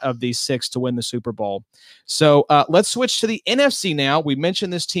best shot of these 6 to win the Super Bowl. So let's switch to the NFC now. We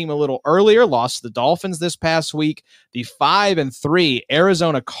mentioned this team a little earlier, lost to the Dolphins this past week, the 5-3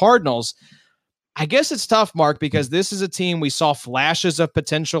 Arizona Cardinals. I guess it's tough, Mark, because this is a team we saw flashes of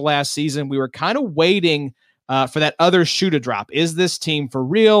potential last season. We were kind of waiting for that other shoe to drop. Is this team for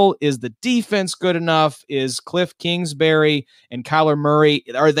real? Is the defense good enough? Is Cliff Kingsbury and Kyler Murray,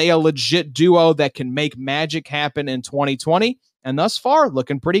 are they a legit duo that can make magic happen in 2020? And thus far,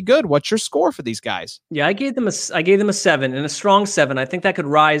 looking pretty good. What's your score for these guys? Yeah, I gave them a 7, and a strong 7. I think that could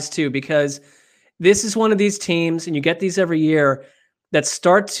rise too, because this is one of these teams, and you get these every year, that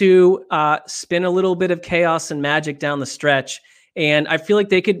start to spin a little bit of chaos and magic down the stretch. And I feel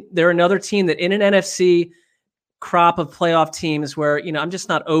like they're another team that in an NFC crop of playoff teams where, I'm just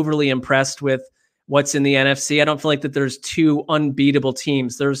not overly impressed with what's in the NFC. I don't feel like that there's 2 unbeatable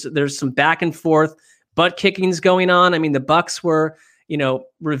teams. There's some back and forth butt kickings going on. I mean, the Bucks were,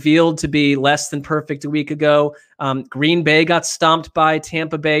 revealed to be less than perfect a week ago. Green Bay got stomped by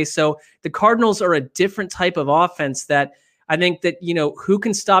Tampa Bay. So the Cardinals are a different type of offense that I think that, who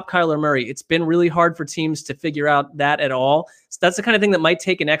can stop Kyler Murray? It's been really hard for teams to figure out that at all. So that's the kind of thing that might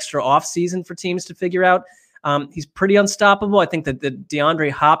take an extra off season for teams to figure out. He's pretty unstoppable. I think that the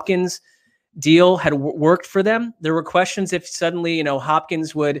DeAndre Hopkins deal had worked for them. There were questions if suddenly,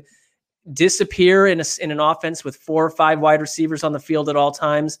 Hopkins would disappear in an offense with 4 or 5 wide receivers on the field at all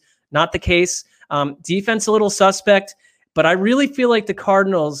times. Not the case. Defense a little suspect, But I really feel like the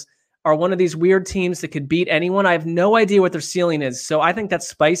Cardinals are one of these weird teams that could beat anyone. I have no idea what their ceiling is. So I think that's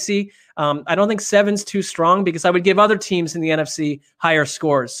spicy. I don't think 7's too strong because I would give other teams in the NFC higher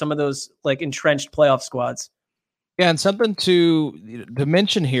scores, some of those like entrenched playoff squads. Yeah, and something to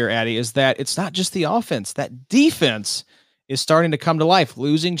mention here, Addy, is that it's not just the offense. That defense is starting to come to life.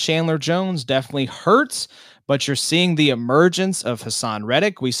 Losing Chandler Jones definitely hurts, but you're seeing the emergence of Hassan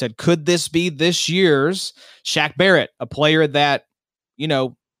Reddick. We said, could this be this year's Shaq Barrett, a player that,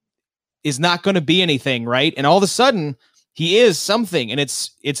 is not going to be anything, right? And all of a sudden, he is something, and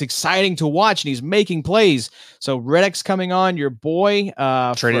it's exciting to watch, and he's making plays. So Reddick's coming on, your boy.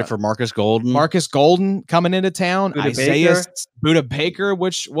 Traded for Marcus Golden. Marcus Golden coming into town. Buda Baker,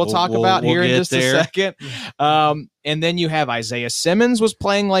 which we'll talk about here in just a second. And then you have Isaiah Simmons was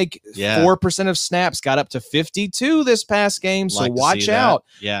playing like 4% of snaps, got up to 52 this past game. So watch out.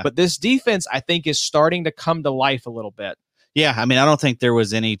 Yeah. But this defense, I think, is starting to come to life a little bit. Yeah, I mean, I don't think there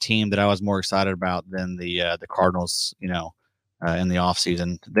was any team that I was more excited about than the Cardinals, in the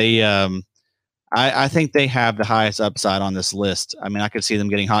offseason. They, I think they have the highest upside on this list. I mean, I could see them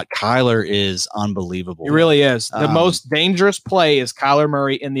getting hot. Kyler is unbelievable. He really is. The most dangerous play is Kyler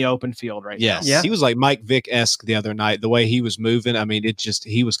Murray in the open field right now. Yeah. He was like Mike Vick-esque the other night. The way he was moving, I mean,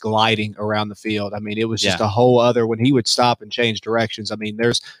 he was gliding around the field. I mean, it was just a whole other, when he would stop and change directions. I mean,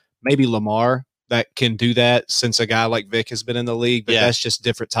 there's maybe Lamar that can do that since a guy like Vic has been in the league, but that's just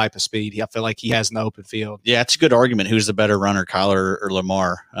different type of speed. I feel like he has an open field. Yeah, it's a good argument. Who's the better runner, Kyler or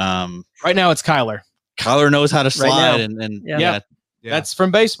Lamar? Right now it's Kyler. Kyler knows how to slide, and that's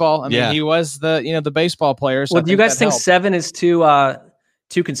from baseball. I mean, he was the baseball player. So well, do you guys think 7 is too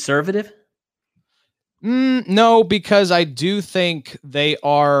conservative? No, because I do think they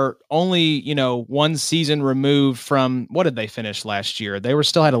are only, one season removed from, what did they finish last year? They were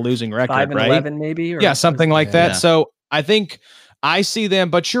still had a losing record, 5 and right? 11 maybe? Or something like that. Yeah. So I think I see them,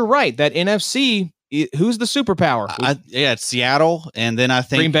 but you're right. That NFC, who's the superpower? It's Seattle, and then I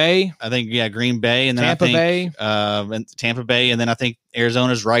think Green Bay. I think Green Bay, and then Tampa Bay, and Tampa Bay, and then I think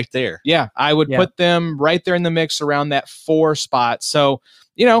Arizona's right there. Yeah, I would put them right there in the mix around that 4 spot. So,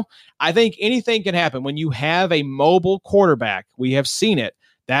 I think anything can happen when you have a mobile quarterback. We have seen it.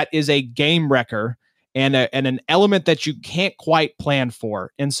 That is a game wrecker and an element that you can't quite plan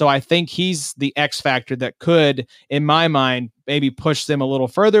for. And so I think he's the X factor that could, in my mind, maybe push them a little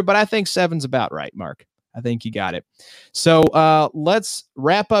further. But I think 7's about right, Mark. I think you got it. So let's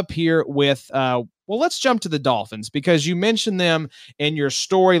wrap up here with let's jump to the Dolphins, because you mentioned them in your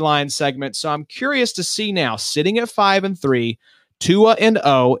storyline segment. So I'm curious to see now, sitting at 5-3,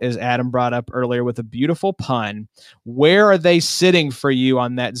 2-0, as Adam brought up earlier with a beautiful pun. Where are they sitting for you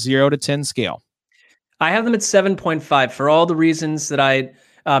on that 0 to 10 scale? I have them at 7.5 for all the reasons that I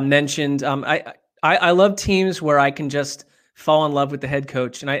mentioned. I love teams where I can just fall in love with the head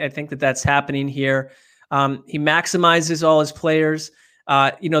coach, and I think that that's happening here. He maximizes all his players.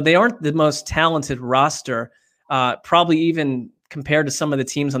 They aren't the most talented roster, probably even compared to some of the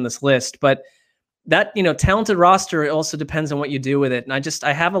teams on this list, but that, talented roster, it also depends on what you do with it. And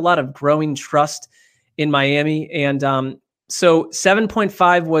I have a lot of growing trust in Miami. And so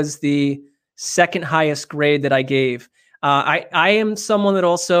 7.5 was the second highest grade that I gave. I am someone that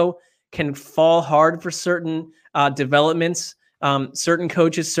also can fall hard for certain developments, certain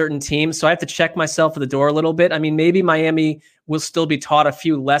coaches, certain teams. So I have to check myself at the door a little bit. I mean, maybe Miami will still be taught a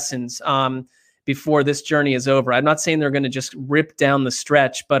few lessons before this journey is over. I'm not saying they're going to just rip down the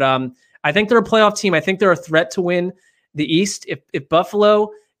stretch, but I think they're a playoff team. I think they're a threat to win the East. If Buffalo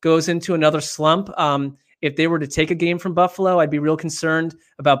goes into another slump, if they were to take a game from Buffalo, I'd be real concerned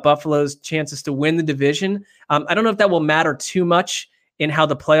about Buffalo's chances to win the division. I don't know if that will matter too much in how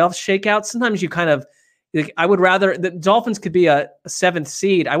the playoffs shake out. Sometimes you kind of, I would rather, the Dolphins could be a 7th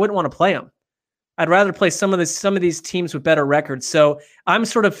seed. I wouldn't want to play them. I'd rather play some of these teams with better records. So I'm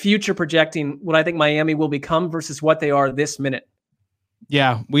sort of future projecting what I think Miami will become versus what they are this minute.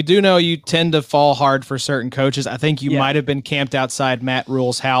 Yeah, we do know you tend to fall hard for certain coaches. I think you might have been camped outside Matt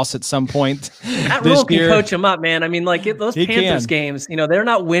Rule's house at some point. Matt Rule can coach him up, man. I mean, like those Panthers games, they're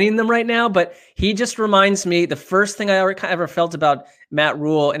not winning them right now, but he just reminds me the first thing I ever felt about Matt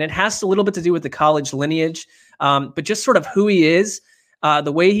Rule, and it has a little bit to do with the college lineage, but just sort of who he is,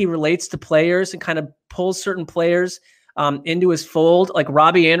 the way he relates to players and kind of pulls certain players into his fold, like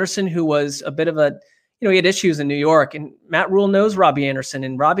Robbie Anderson, who was a bit of a, he had issues in New York, and Matt Rule knows Robbie Anderson,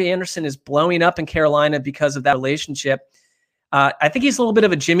 and Robbie Anderson is blowing up in Carolina because of that relationship. I think he's a little bit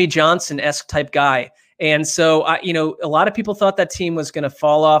of a Jimmy Johnson-esque type guy. And so, a lot of people thought that team was going to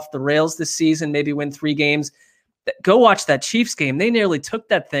fall off the rails this season, maybe win 3 games. Go watch that Chiefs game. They nearly took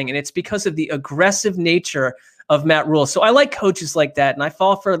that thing, and it's because of the aggressive nature of Matt Rule. So I like coaches like that, and I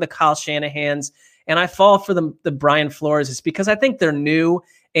fall for the Kyle Shanahans, and I fall for the Brian Flores. It's because I think they're new,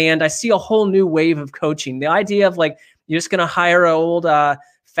 and I see a whole new wave of coaching. The idea of like you're just going to hire an old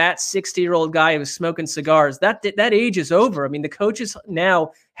fat 60-year-old guy who's smoking cigars, that age is over. I mean, the coaches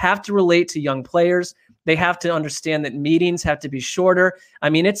now have to relate to young players. They have to understand that meetings have to be shorter. I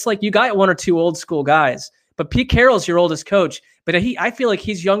mean, it's like you got one or two old school guys, but Pete Carroll's your oldest coach, but I feel like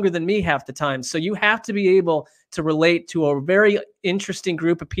he's younger than me half the time. So you have to be able to relate to a very interesting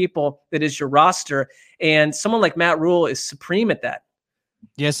group of people that is your roster. And someone like Matt Rule is supreme at that.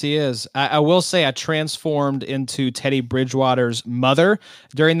 Yes, he is. I will say I transformed into Teddy Bridgewater's mother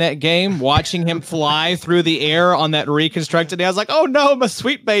during that game, watching him fly through the air on that reconstructed day. I was like, oh no, my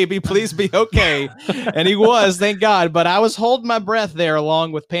sweet baby, please be okay. And he was, thank God. But I was holding my breath there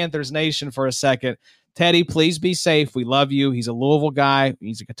along with Panthers Nation for a second. Teddy, please be safe. We love you. He's a Louisville guy.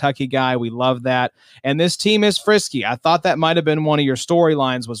 He's a Kentucky guy. We love that. And this team is frisky. I thought that might have been one of your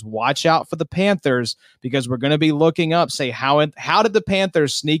storylines was watch out for the Panthers because we're going to be looking up, say, how did the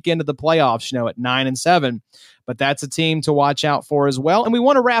Panthers sneak into the playoffs, at 9-7? But that's a team to watch out for as well. And we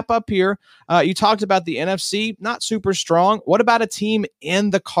want to wrap up here. You talked about the NFC, not super strong. What about a team in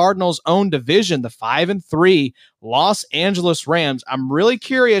the Cardinals' own division, the 5-3 Los Angeles Rams? I'm really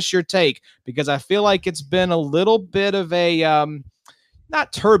curious your take because I feel like it's been a little bit of a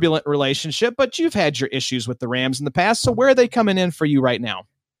not turbulent relationship, but you've had your issues with the Rams in the past. So where are they coming in for you right now?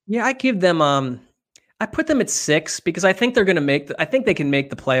 Yeah, I give them I put them at 6 because I think they're going to I think they can make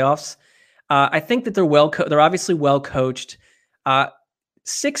the playoffs. I think that they're obviously well coached.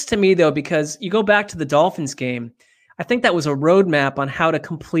 6 to me though, because you go back to the Dolphins game, I think that was a roadmap on how to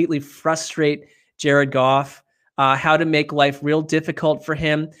completely frustrate Jared Goff, how to make life real difficult for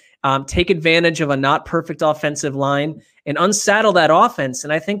him, take advantage of a not perfect offensive line and unsaddle that offense.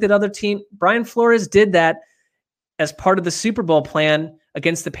 And I think that Brian Flores did that as part of the Super Bowl plan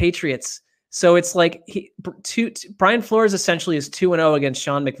against the Patriots. So it's like Brian Flores essentially is 2-0 against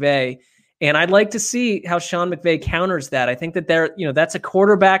Sean McVay. And I'd like to see how Sean McVay counters that. I think that that's a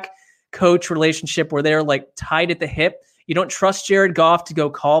quarterback coach relationship where they're like tied at the hip. You don't trust Jared Goff to go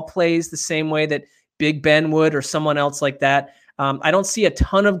call plays the same way that Big Ben would or someone else like that. I don't see a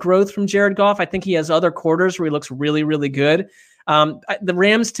ton of growth from Jared Goff. I think he has other quarters where he looks really, really good. The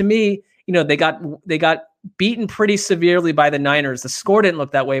Rams, to me, they got beaten pretty severely by the Niners. The score didn't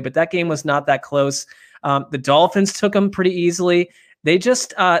look that way, but that game was not that close. The Dolphins took them pretty easily. They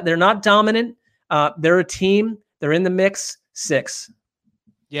just, they're not dominant. They're a team. They're in the mix. 6.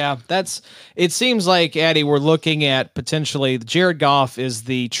 Yeah, it seems like, Addy, we're looking at potentially Jared Goff is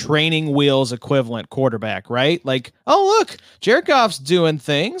the training wheels equivalent quarterback, right? Like, oh, look, Jared Goff's doing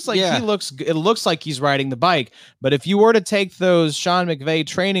things. Like it looks like he's riding the bike. But if you were to take those Sean McVay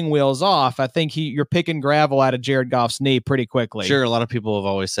training wheels off, I think you're picking gravel out of Jared Goff's knee pretty quickly. Sure. A lot of people have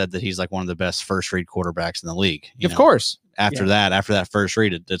always said that he's like one of the best first read quarterbacks in the league. Of course. After that first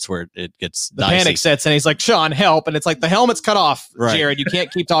read, that's where it gets the dicey. Panic sets and he's like, Sean, help. And it's like the helmet's cut off, right. Jared. You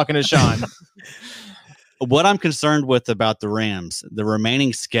can't keep talking to Sean. What I'm concerned with about the Rams, the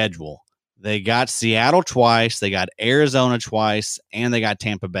remaining schedule, they got Seattle twice, they got Arizona twice, and they got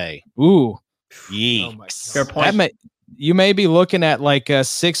Tampa Bay. Ooh. Yeeks. Fair point. You may be looking at like a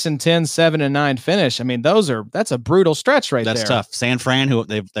 6-10, 7-9 finish. I mean, that's a brutal stretch right there. That's tough. San Fran, who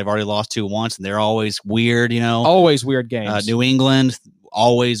they've already lost to once, and they're always weird, Always weird games. New England,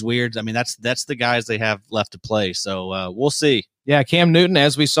 always weird. I mean, that's the guys they have left to play. So we'll see. Yeah, Cam Newton,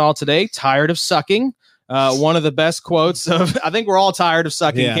 as we saw today, tired of sucking. One of the best quotes of, I think we're all tired of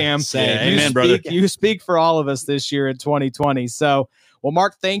sucking, Cam. Amen, brother. You speak for all of us this year in 2020. So, well,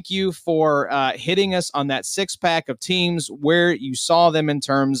 Mark, thank you for hitting us on that 6-pack of teams where you saw them in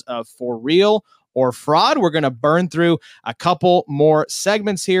terms of for real or fraud. We're going to burn through a couple more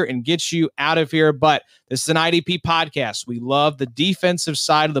segments here and get you out of here. But this is an IDP podcast. We love the defensive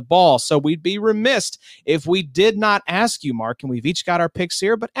side of the ball. So we'd be remiss if we did not ask you, Mark, and we've each got our picks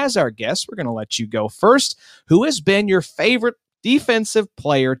here. But as our guest, we're going to let you go first. Who has been your favorite defensive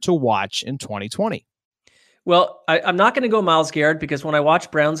player to watch in 2020? Well, I'm not going to go Myles Garrett because when I watch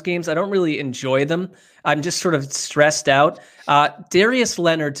Browns games, I don't really enjoy them. I'm just sort of stressed out. Darius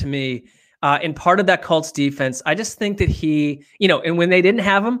Leonard, to me, in part of that Colts defense, I just think that he, and when they didn't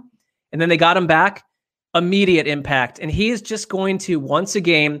have him and then they got him back, immediate impact. And he is just going to, once a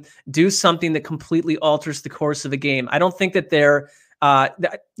game, do something that completely alters the course of the game. I don't think that they're,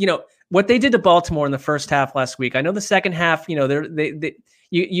 what they did to Baltimore in the first half last week. I know the second half,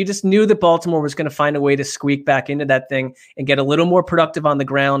 you just knew that Baltimore was going to find a way to squeak back into that thing and get a little more productive on the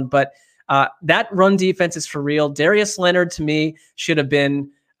ground. But that run defense is for real. Darius Leonard, to me, should have been,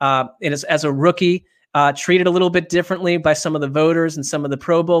 as a rookie, treated a little bit differently by some of the voters and some of the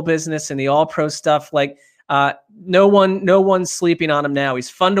Pro Bowl business and the All-Pro stuff. Like no one's sleeping on him now. He's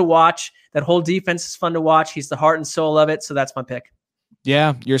fun to watch. That whole defense is fun to watch. He's the heart and soul of it. So that's my pick.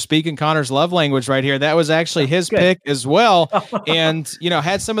 Yeah, you're speaking Connor's love language right here. That was actually his pick as well. And,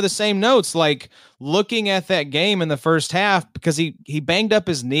 had some of the same notes, like looking at that game in the first half, because he banged up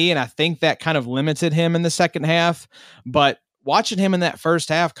his knee, and I think that kind of limited him in the second half. But watching him in that first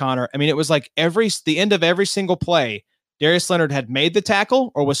half, Connor, I mean, it was like the end of every single play, Darius Leonard had made the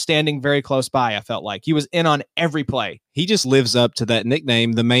tackle or was standing very close by. I felt like he was in on every play. He just lives up to that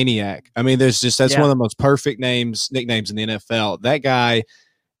nickname, the Maniac. I mean, that's one of the most perfect nicknames in the NFL. That guy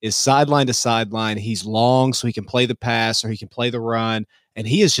is sideline to sideline. He's long, so he can play the pass or he can play the run. And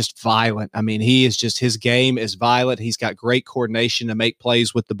he is just violent. I mean, his game is violent. He's got great coordination to make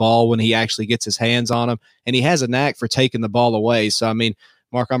plays with the ball when he actually gets his hands on him. And he has a knack for taking the ball away. So, I mean,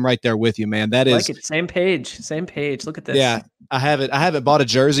 Mark, I'm right there with you, man. That is like it. Same page. Look at this. Yeah, I haven't bought a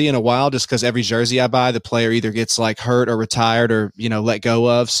jersey in a while, just because every jersey I buy, the player either gets like hurt or retired or let go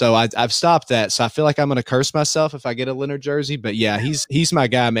of. So I've stopped that. So I feel like I'm going to curse myself if I get a Leonard jersey. But yeah, he's my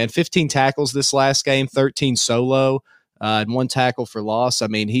guy, man. 15 tackles this last game, 13 solo, and 1 tackle for loss. I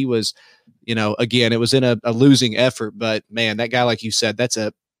mean, he was, again, it was in a losing effort, but man, that guy, like you said, that's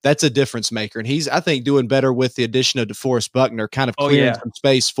a difference maker. And he's, I think, doing better with the addition of DeForest Buckner, kind of clearing some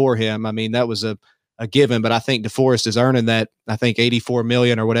space for him. I mean, that was a given, but I think DeForest is earning that, I think, $84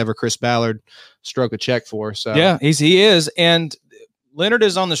 million or whatever Chris Ballard struck a check for. So yeah, he is. And Leonard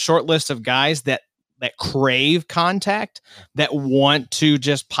is on the short list of guys that crave contact, that want to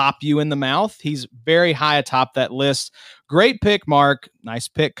just pop you in the mouth. He's very high atop that list. Great pick, Mark. Nice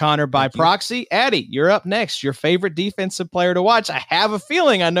pick, Connor, by proxy. Addy, you're up next. Your favorite defensive player to watch. I have a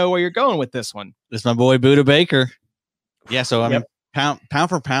feeling I know where you're going with this one. This is my boy, Budda Baker. Yeah, so I mean, pound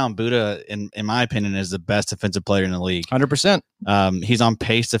for pound, Budda, in my opinion, is the best defensive player in the league. 100%. He's on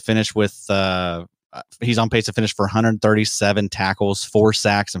pace to finish for 137 tackles, 4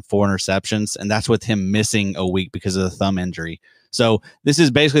 sacks, and 4 interceptions, and that's with him missing a week because of the thumb injury. So this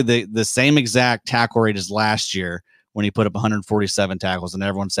is basically the same exact tackle rate as last year when he put up 147 tackles, and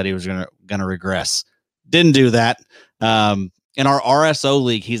everyone said he was gonna regress. Didn't do that. In our RSO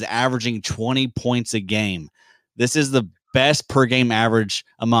league, he's averaging 20 points a game. This is the best per game average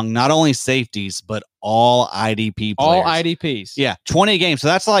among not only safeties but all IDP players. All IDPs. Yeah, 20 a game. So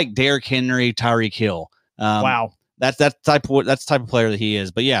that's like Derrick Henry, Tyreek Hill. Wow. That's the type of player that he is.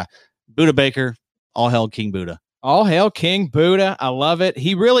 But yeah, Budda Baker, all hail King Budda. All hail King Budda. I love it.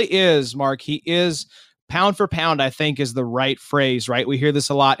 He really is, Mark. He is pound for pound, I think, is the right phrase, right? We hear this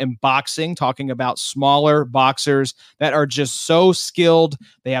a lot in boxing, talking about smaller boxers that are just so skilled.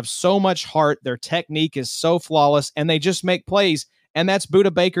 They have so much heart. Their technique is so flawless, and they just make plays. And that's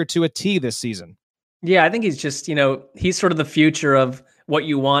Budda Baker to a T this season. Yeah, I think he's just, he's sort of the future of what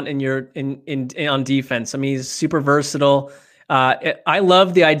you want on defense. I mean, he's super versatile. I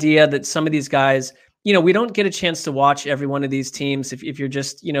love the idea that some of these guys, we don't get a chance to watch every one of these teams. If you're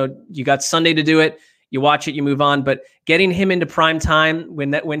just, you got Sunday to do it, you watch it, you move on. But getting him into prime time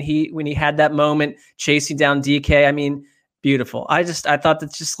when he had that moment chasing down DK, I mean, beautiful. I thought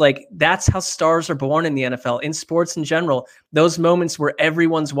that's how stars are born in the NFL, in sports in general. Those moments where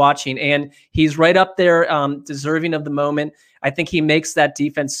everyone's watching, and he's right up there, deserving of the moment. I think he makes that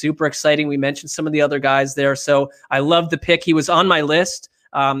defense super exciting. We mentioned some of the other guys there, so I love the pick. He was on my list.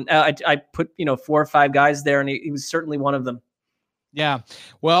 I put 4 or 5 guys there, and he was certainly one of them. Yeah.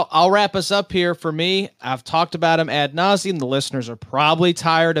 Well, I'll wrap us up here. For me, I've talked about him ad nauseum. The listeners are probably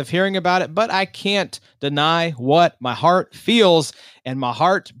tired of hearing about it, but I can't deny what my heart feels, and my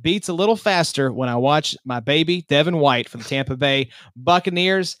heart beats a little faster when I watch my baby, Devin White, from the Tampa Bay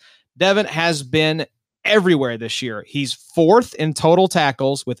Buccaneers. Devin has been everywhere this year. He's 4th in total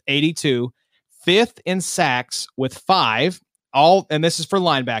tackles with 82, 5th in sacks with 5. And this is for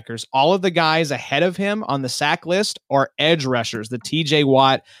linebackers. All of the guys ahead of him on the sack list are edge rushers, the TJ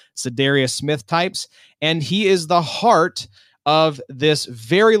Watt, Zadarius Smith types. And he is the heart of this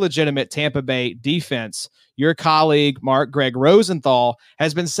very legitimate Tampa Bay defense. Your colleague, Mark Greg Rosenthal,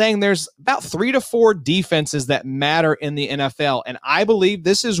 has been saying there's about 3 to 4 defenses that matter in the NFL. And I believe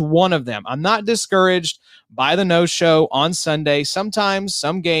this is one of them. I'm not discouraged by the no-show on Sunday. Sometimes,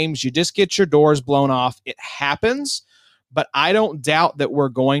 some games, you just get your doors blown off. It happens. But I don't doubt that we're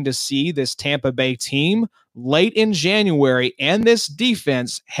going to see this Tampa Bay team late in January, and this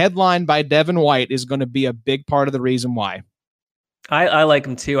defense, headlined by Devin White, is going to be a big part of the reason why. I like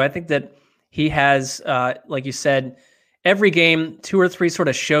him too. I think that he has, like you said, every game, 2 or 3 sort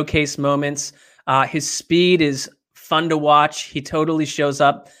of showcase moments. His speed is fun to watch. He totally shows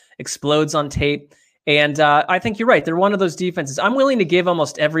up, explodes on tape. And I think you're right. They're one of those defenses. I'm willing to give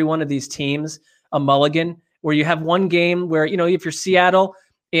almost every one of these teams a mulligan, where you have one game where, if you're Seattle,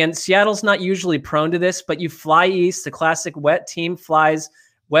 and Seattle's not usually prone to this, but you fly east, the classic wet team flies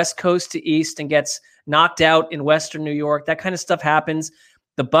west coast to east and gets knocked out in Western New York. That kind of stuff happens.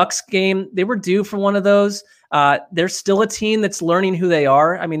 The Bucs game, they were due for one of those. They're still a team that's learning who they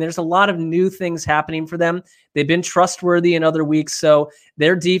are. I mean, there's a lot of new things happening for them. They've been trustworthy in other weeks. So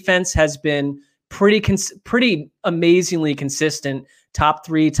their defense has been pretty amazingly consistent, top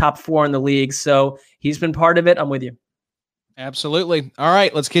 3, top 4 in the league. So he's been part of it. I'm with you. Absolutely. All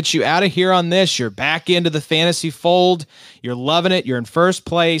right, let's get you out of here on this. You're back into the fantasy fold. You're loving it. You're in first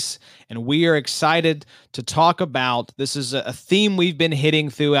place, and we are excited to talk about, this is a theme we've been hitting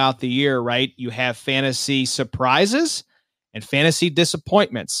throughout the year, right? You have fantasy surprises and fantasy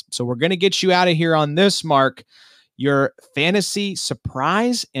disappointments. So we're going to get you out of here on this, Mark. Your fantasy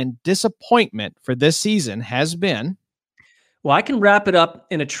surprise and disappointment for this season has been? Well, I can wrap it up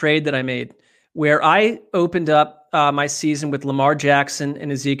in a trade that I made where I opened up my season with Lamar Jackson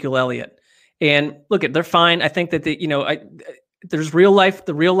and Ezekiel Elliott. And look, they're fine. I think that there's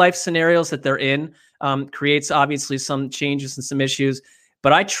the real life scenarios that they're in creates obviously some changes and some issues.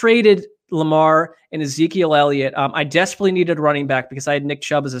 But I traded Lamar and Ezekiel Elliott. I desperately needed a running back because I had Nick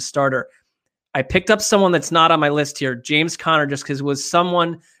Chubb as a starter. I picked up someone that's not on my list here, James Conner, just because it was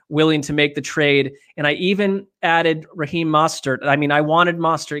someone willing to make the trade. And I even added Raheem Mostert. I mean, I wanted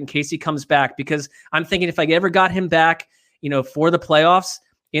Mostert in case he comes back, because I'm thinking if I ever got him back, for the playoffs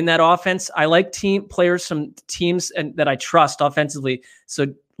in that offense, I like players from teams that I trust offensively. So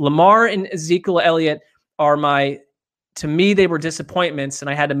Lamar and Ezekiel Elliott are to me, they were disappointments and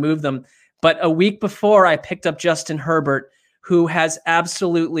I had to move them. But a week before, I picked up Justin Herbert, who has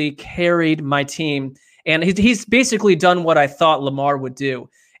absolutely carried my team. And he's basically done what I thought Lamar would do.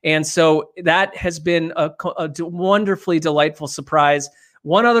 And so that has been a wonderfully delightful surprise.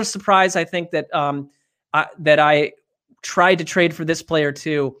 One other surprise, I think that I tried to trade for this player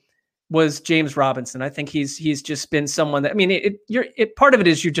too, was James Robinson. I think he's just been someone that, I mean, part of it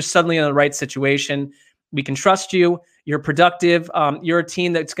is you're just suddenly in the right situation. We can trust you. You're productive. You're a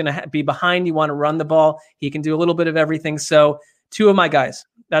team that's going to be behind. You want to run the ball. He can do a little bit of everything. So 2 of my guys.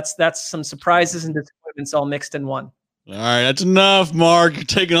 That's some surprises and disappointments all mixed in one. All right, that's enough, Mark. You're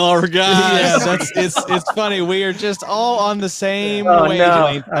taking all our guys. Yeah, it's funny. We are just all on the same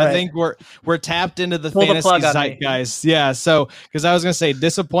wavelength. No. I think we're tapped into the fantasy zeitgeist. Yeah. So, because I was going to say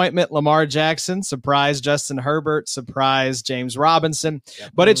disappointment, Lamar Jackson, surprise, Justin Herbert, surprise, James Robinson.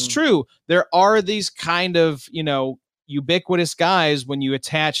 Yep. But it's true. There are these kind of, ubiquitous guys when you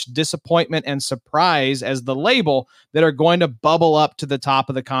attach disappointment and surprise as the label that are going to bubble up to the top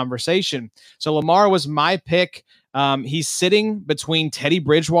of the conversation. So Lamar was my pick. He's sitting between Teddy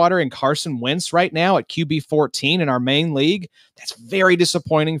Bridgewater and Carson Wentz right now at QB 14 in our main league. That's very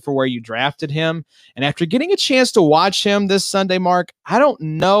disappointing for where you drafted him. And after getting a chance to watch him this Sunday, Mark, I don't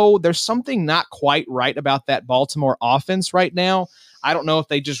know. There's something not quite right about that Baltimore offense right now. I don't know if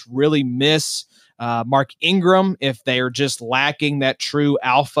they just really miss Mark Ingram, if they are just lacking that true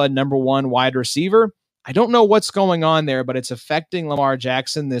alpha number 1 wide receiver. I don't know what's going on there, but it's affecting Lamar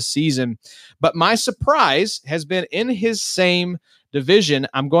Jackson this season. But my surprise has been in his same division.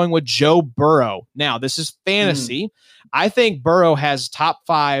 I'm going with Joe Burrow. Now, this is fantasy. I think Burrow has top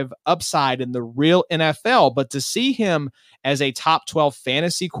 5 upside in the real NFL, but to see him as a top 12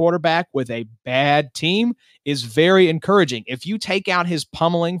 fantasy quarterback with a bad team is very encouraging. If you take out his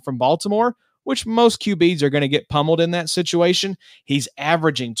pummeling from Baltimore, which most QBs are going to get pummeled in that situation, he's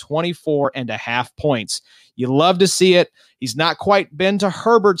averaging 24.5 points. You love to see it. He's not quite been to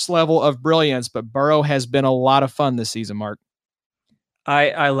Herbert's level of brilliance, but Burrow has been a lot of fun this season, Mark.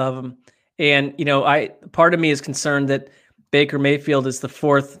 I love him. And, part of me is concerned that Baker Mayfield is the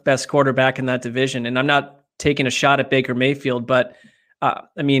 4th best quarterback in that division. And I'm not taking a shot at Baker Mayfield, but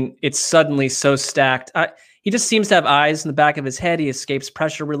it's suddenly so stacked. He just seems to have eyes in the back of his head. He escapes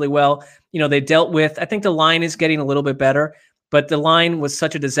pressure really well. They dealt with, I think the line is getting a little bit better, but the line was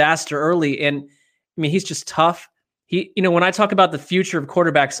such a disaster early. And he's just tough. When I talk about the future of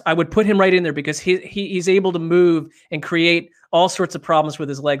quarterbacks, I would put him right in there because he's able to move and create all sorts of problems with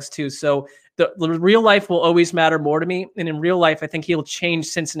his legs too. So the real life will always matter more to me. And in real life, I think he'll change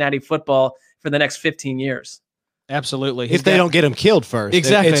Cincinnati football for the next 15 years. Absolutely. If they don't get him killed first.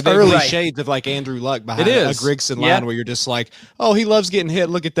 Exactly. It's early shades of like Andrew Luck behind a Grigson line where you're just like, oh, he loves getting hit.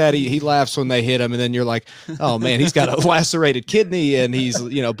 Look at that. He laughs when they hit him. And then you're like, oh, man, he's got a lacerated kidney and he's,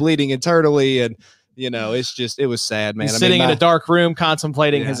 bleeding internally. And, it was sad, man. He's sitting in a dark room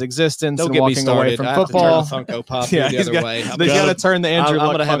contemplating his existence and walking away from football. Funko Pop the other way. They got to turn the Andrew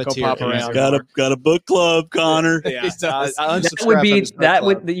Luck Funko Pop around. Got a book club, Connor. Yeah,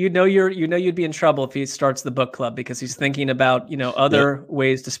 you'd be in trouble if he starts the book club because he's thinking about other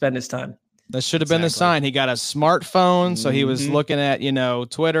ways to spend his time. That should have been the sign. He got a smartphone, so he was looking at,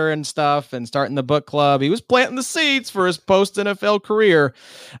 Twitter and stuff and starting the book club. He was planting the seeds for his post-NFL career.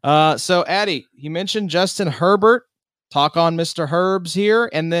 So, Addy, you mentioned Justin Herbert. Talk on Mr. Herbs here,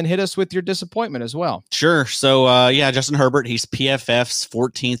 and then hit us with your disappointment as well. Sure. So, Justin Herbert, he's PFF's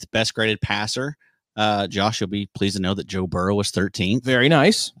 14th best-graded passer. Josh, you'll be pleased to know that Joe Burrow was 13th. Very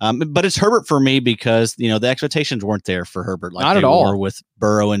nice. But it's Herbert for me because, the expectations weren't there for Herbert like Not they at all. were with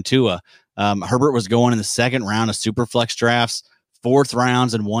Burrow and Tua. Herbert was going in the second round of Superflex drafts, fourth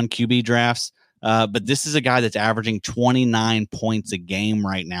rounds, and 1 QB drafts. But this is a guy that's averaging 29 points a game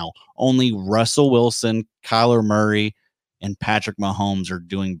right now. Only Russell Wilson, Kyler Murray, and Patrick Mahomes are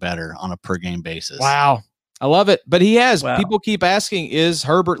doing better on a per-game basis. Wow. I love it. But people keep asking, is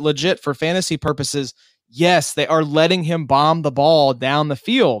Herbert legit for fantasy purposes? Yes, they are letting him bomb the ball down the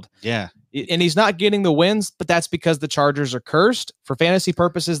field. Yeah. And he's not getting the wins, but that's because the Chargers are cursed. For fantasy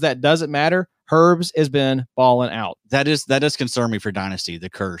purposes, that doesn't matter. Herbs has been balling out. That does concern me for Dynasty, the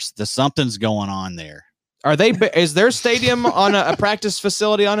curse. Something's going on there. Is their stadium on a practice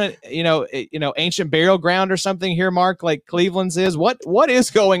facility on a ancient burial ground or something here, Mark, like Cleveland's is? What is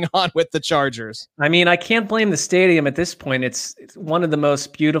going on with the Chargers? I mean, I can't blame the stadium at this point. It's one of the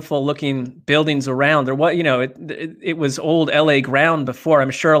most beautiful looking buildings around. Or it was old LA ground before. I'm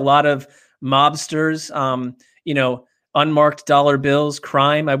sure a lot of mobsters, unmarked dollar bills,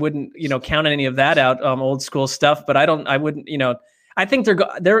 crime. I wouldn't count any of that out, old school stuff. But I wouldn't. I think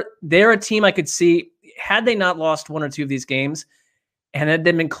they're a team I could see. Had they not lost one or two of these games and had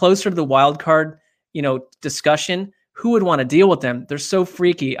they been closer to the wild card, discussion, who would want to deal with them? They're so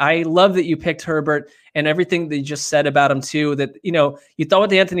freaky. I love that you picked Herbert and everything that you just said about him too, that, you thought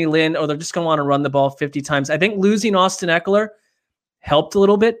with Anthony Lynn, they're just going to want to run the ball 50 times. I think losing Austin Eckler helped a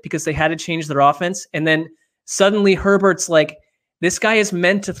little bit because they had to change their offense. And then suddenly Herbert's like, this guy is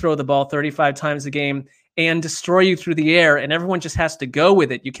meant to throw the ball 35 times a game and destroy you through the air, and everyone just has to go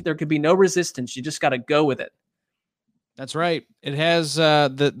with it. There could be no resistance. You just got to go with it. That's right. It has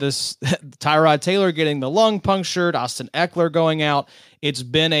this Tyrod Taylor getting the lung punctured, Austin Eckler going out. It's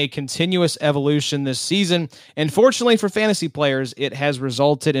been a continuous evolution this season. And fortunately for fantasy players, it has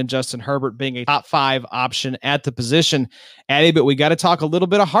resulted in Justin Herbert being a top 5 option at the position. Addy, but we got to talk a little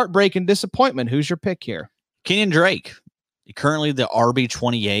bit of heartbreak and disappointment. Who's your pick here? Kenyon Drake. Currently the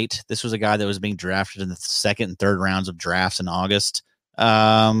RB28. This was a guy that was being drafted in the second and third rounds of drafts in August.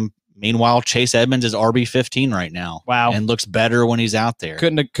 Meanwhile, Chase Edmonds is RB15 right now. Wow. And looks better when he's out there.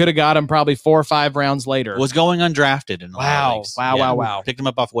 Could have got him probably 4 or 5 rounds later. Was going undrafted in a lot of leagues. Wow. Picked him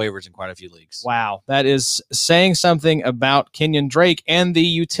up off waivers in quite a few leagues. Wow. That is saying something about Kenyon Drake and the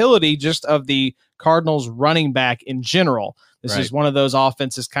utility just of the Cardinals running back in general. This is one of those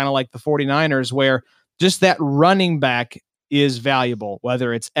offenses kind of like the 49ers where just that running back is valuable,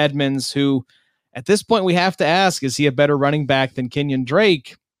 whether it's Edmonds, who at this point we have to ask, is he a better running back than Kenyon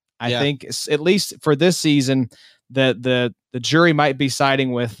Drake? I think at least for this season, the jury might be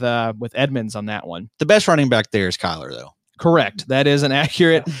siding with Edmonds on that one. The best running back there is Kyler, though. Correct. That is an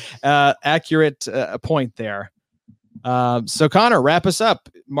accurate point there. So Connor, wrap us up.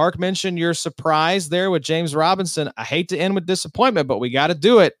 Mark mentioned your surprise there with James Robinson. I hate to end with disappointment, but we got to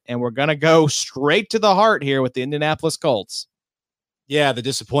do it. And we're going to go straight to the heart here with the Indianapolis Colts. Yeah. The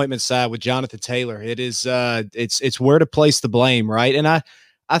disappointment side with Jonathan Taylor. It is, it's where to place the blame. Right. And I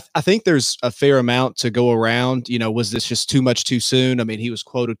think there's a fair amount to go around. Was this just too much too soon? I mean, he was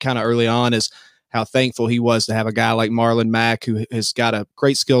quoted kind of early on as how thankful he was to have a guy like Marlon Mack, who has got a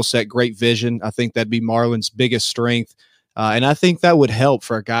great skill set, great vision. I think that'd be Marlon's biggest strength. And I think that would help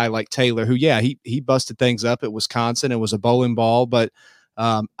for a guy like Taylor, who, he busted things up at Wisconsin. It was a bowling ball, but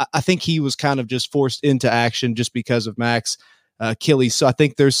I think he was kind of just forced into action just because of Mack's Achilles. So I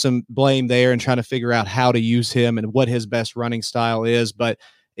think there's some blame there and trying to figure out how to use him and what his best running style is. But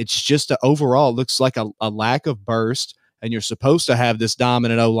it's just overall, it looks like a lack of burst. And you're supposed to have this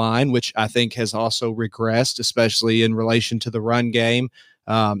dominant O-line, which I think has also regressed, especially in relation to the run game.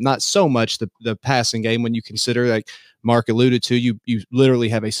 Not so much the passing game when you consider, like Mark alluded to, you literally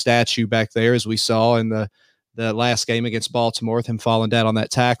have a statue back there, as we saw in the last game against Baltimore, with him falling down on that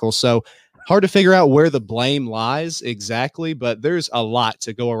tackle. So hard to figure out where the blame lies exactly, but there's a lot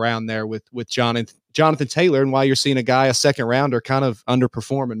to go around there with Jonathan Taylor and why you're seeing a second rounder kind of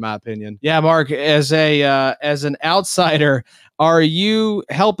underperform, in my opinion. Yeah, Mark, as an outsider,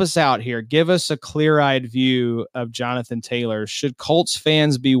 help us out here. Give us a clear-eyed view of Jonathan Taylor. Should Colts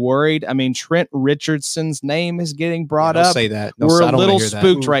fans be worried? I mean, Trent Richardson's name is getting brought up. Say that. We're a little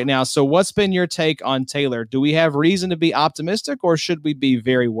spooked right now. So what's been your take on Taylor? Do we have reason to be optimistic, or should we be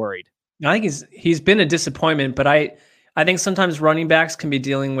very worried? I think he's been a disappointment, but I think sometimes running backs can be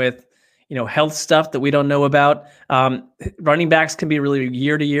dealing with, health stuff that we don't know about. Running backs can be really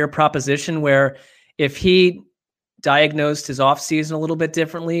year-to-year proposition where if he diagnosed his offseason a little bit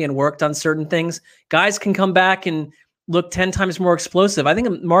differently and worked on certain things, guys can come back and look 10 times more explosive. I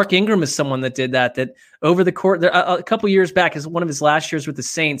think Mark Ingram is someone that did that over the court, a couple years back, is one of his last years with the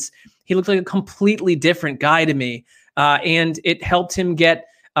Saints. He looked like a completely different guy to me. And it helped him get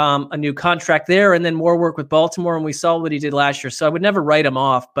a new contract there and then more work with Baltimore. And we saw what he did last year. So I would never write him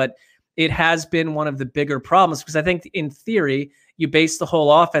off, but it has been one of the bigger problems because I think in theory, you base the whole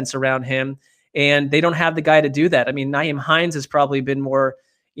offense around him and they don't have the guy to do that. I mean, Nyheim Hines has probably been more,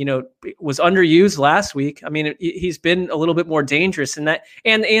 was underused last week. I mean, he's been a little bit more dangerous in that.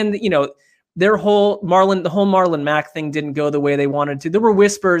 And the whole Marlon Mack thing didn't go the way they wanted to. There were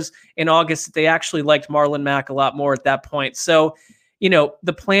whispers in August that they actually liked Marlon Mack a lot more at that point. So,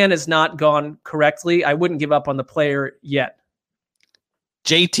 the plan has not gone correctly. I wouldn't give up on the player yet.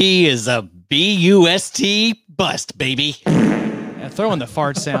 JT is a BUST bust, baby. Yeah, throwing the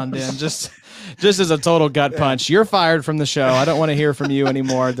fart sound in just as a total gut punch. You're fired from the show. I don't want to hear from you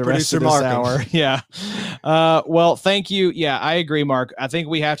anymore the rest of this hour. Yeah. Well, thank you. Yeah, I agree, Mark. I think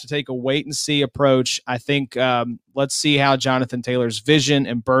we have to take a wait and see approach. I think let's see how Jonathan Taylor's vision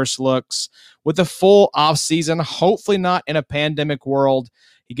and burst looks with a full off season. Hopefully not in a pandemic world.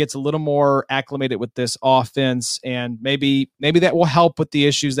 He gets a little more acclimated with this offense, and maybe that will help with the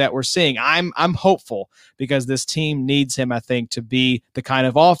issues that we're seeing. I'm hopeful because this team needs him, I think, to be the kind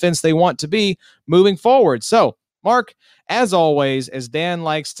of offense they want to be moving forward. So, Mark, as always, as Dan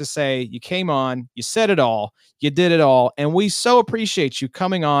likes to say, you came on, you said it all, you did it all, and we so appreciate you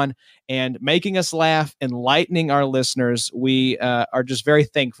coming on and making us laugh, enlightening our listeners. We are just very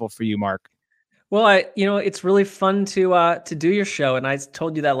thankful for you, Mark. Well, it's really fun to do your show. And I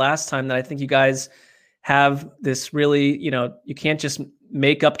told you that last time that I think you guys have this really, you can't just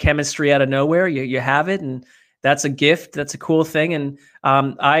make up chemistry out of nowhere. You have it. And that's a gift. That's a cool thing. And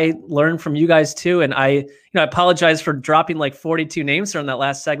I learned from you guys too. And I apologize for dropping like 42 names during that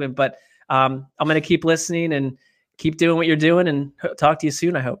last segment, but I'm going to keep listening and keep doing what you're doing and talk to you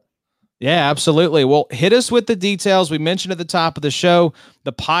soon, I hope. Yeah, absolutely. Well, hit us with the details. We mentioned at the top of the show,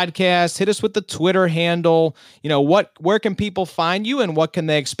 the podcast. Hit us with the Twitter handle. Where can people find you and what can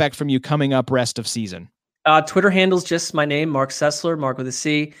they expect from you coming up rest of season? Twitter handle's just my name, Marc Sessler, Marc with a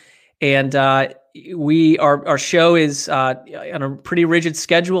C. And our show is on a pretty rigid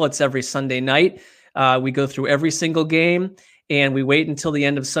schedule. It's every Sunday night. We go through every single game and we wait until the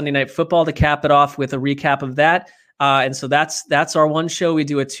end of Sunday Night Football to cap it off with a recap of that. And so that's our one show. We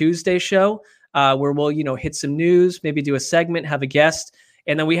do a Tuesday show where we'll, hit some news, maybe do a segment, have a guest.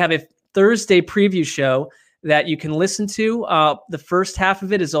 And then we have a Thursday preview show that you can listen to. The first half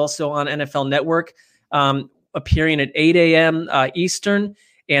of it is also on NFL Network, appearing at 8 a.m. Eastern.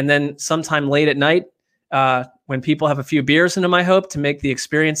 And then sometime late at night when people have a few beers in them, I hope, to make the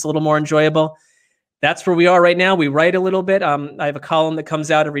experience a little more enjoyable. That's where we are right now. We write a little bit. I have a column that comes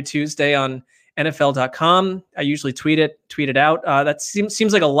out every Tuesday on NFL.com. I usually tweet it out. That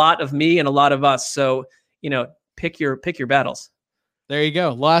seems like a lot of me and a lot of us. So, pick your battles. There you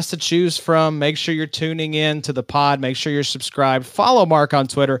go. Lots to choose from. Make sure you're tuning in to the pod. Make sure you're subscribed. Follow Mark on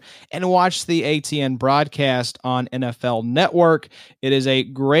Twitter and watch the ATN broadcast on NFL Network. It is a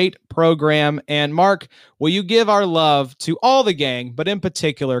great program. And Mark, will you give our love to all the gang, but in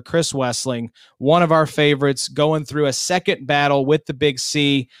particular, Chris Wessling, one of our favorites, going through a second battle with the Big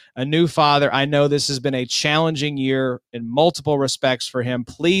C, a new father. I know this has been a challenging year in multiple respects for him.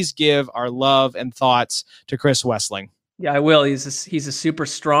 Please give our love and thoughts to Chris Wessling. Yeah, I will. He's a super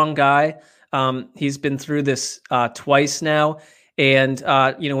strong guy. He's been through this twice now. And,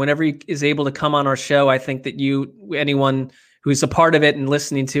 whenever he is able to come on our show, I think that anyone who's a part of it and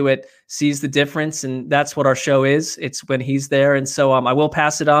listening to it sees the difference. And that's what our show is. It's when he's there. And so I will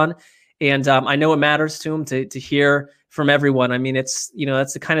pass it on. And I know it matters to him to hear from everyone. I mean, it's,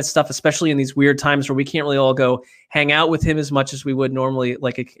 that's the kind of stuff, especially in these weird times where we can't really all go hang out with him as much as we would normally,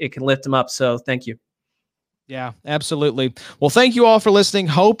 like it can lift him up. So thank you. Yeah, absolutely. Well, thank you all for listening.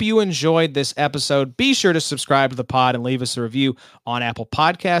 Hope you enjoyed this episode. Be sure to subscribe to the pod and leave us a review on Apple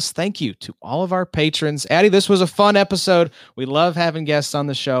Podcasts. Thank you to all of our patrons. Addie, this was a fun episode. We love having guests on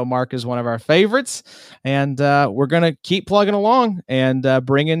the show. Marc is one of our favorites, and we're going to keep plugging along and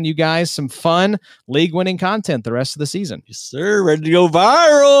bringing you guys some fun league-winning content the rest of the season. Yes, sir. Ready to go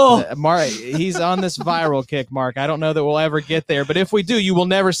viral. Marc, he's on this viral kick, Marc. I don't know that we'll ever get there, but if we do, you will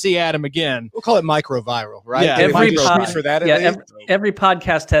never see Adam again. We'll call it micro-viral, right? Yeah, every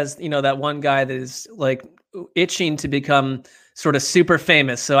podcast has, that one guy that is like itching to become sort of super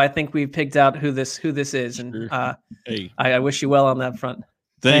famous. So I think we've picked out who this is, and I wish you well on that front.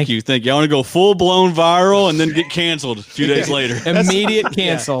 Thank you. I want to go full blown viral and then get canceled a few days later. Immediate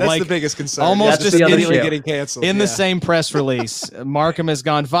cancel. That's the biggest concern. Almost just immediately getting canceled. In the same press release. Markham has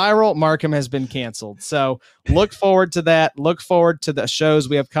gone viral. Markham has been canceled. So look forward to that. Look forward to the shows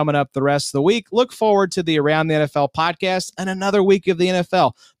we have coming up the rest of the week. Look forward to the Around the NFL podcast and another week of the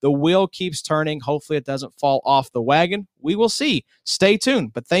NFL. The wheel keeps turning. Hopefully it doesn't fall off the wagon. We will see. Stay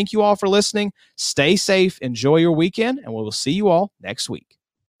tuned. But thank you all for listening. Stay safe. Enjoy your weekend, and we will see you all next week.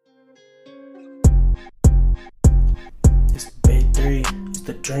 It's the big three, it's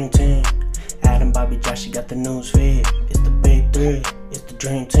the dream team. Adam, Bobby, Josh, you got the news feed. It's the big three, it's the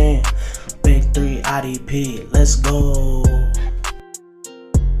dream team. Big three, IDP, let's go.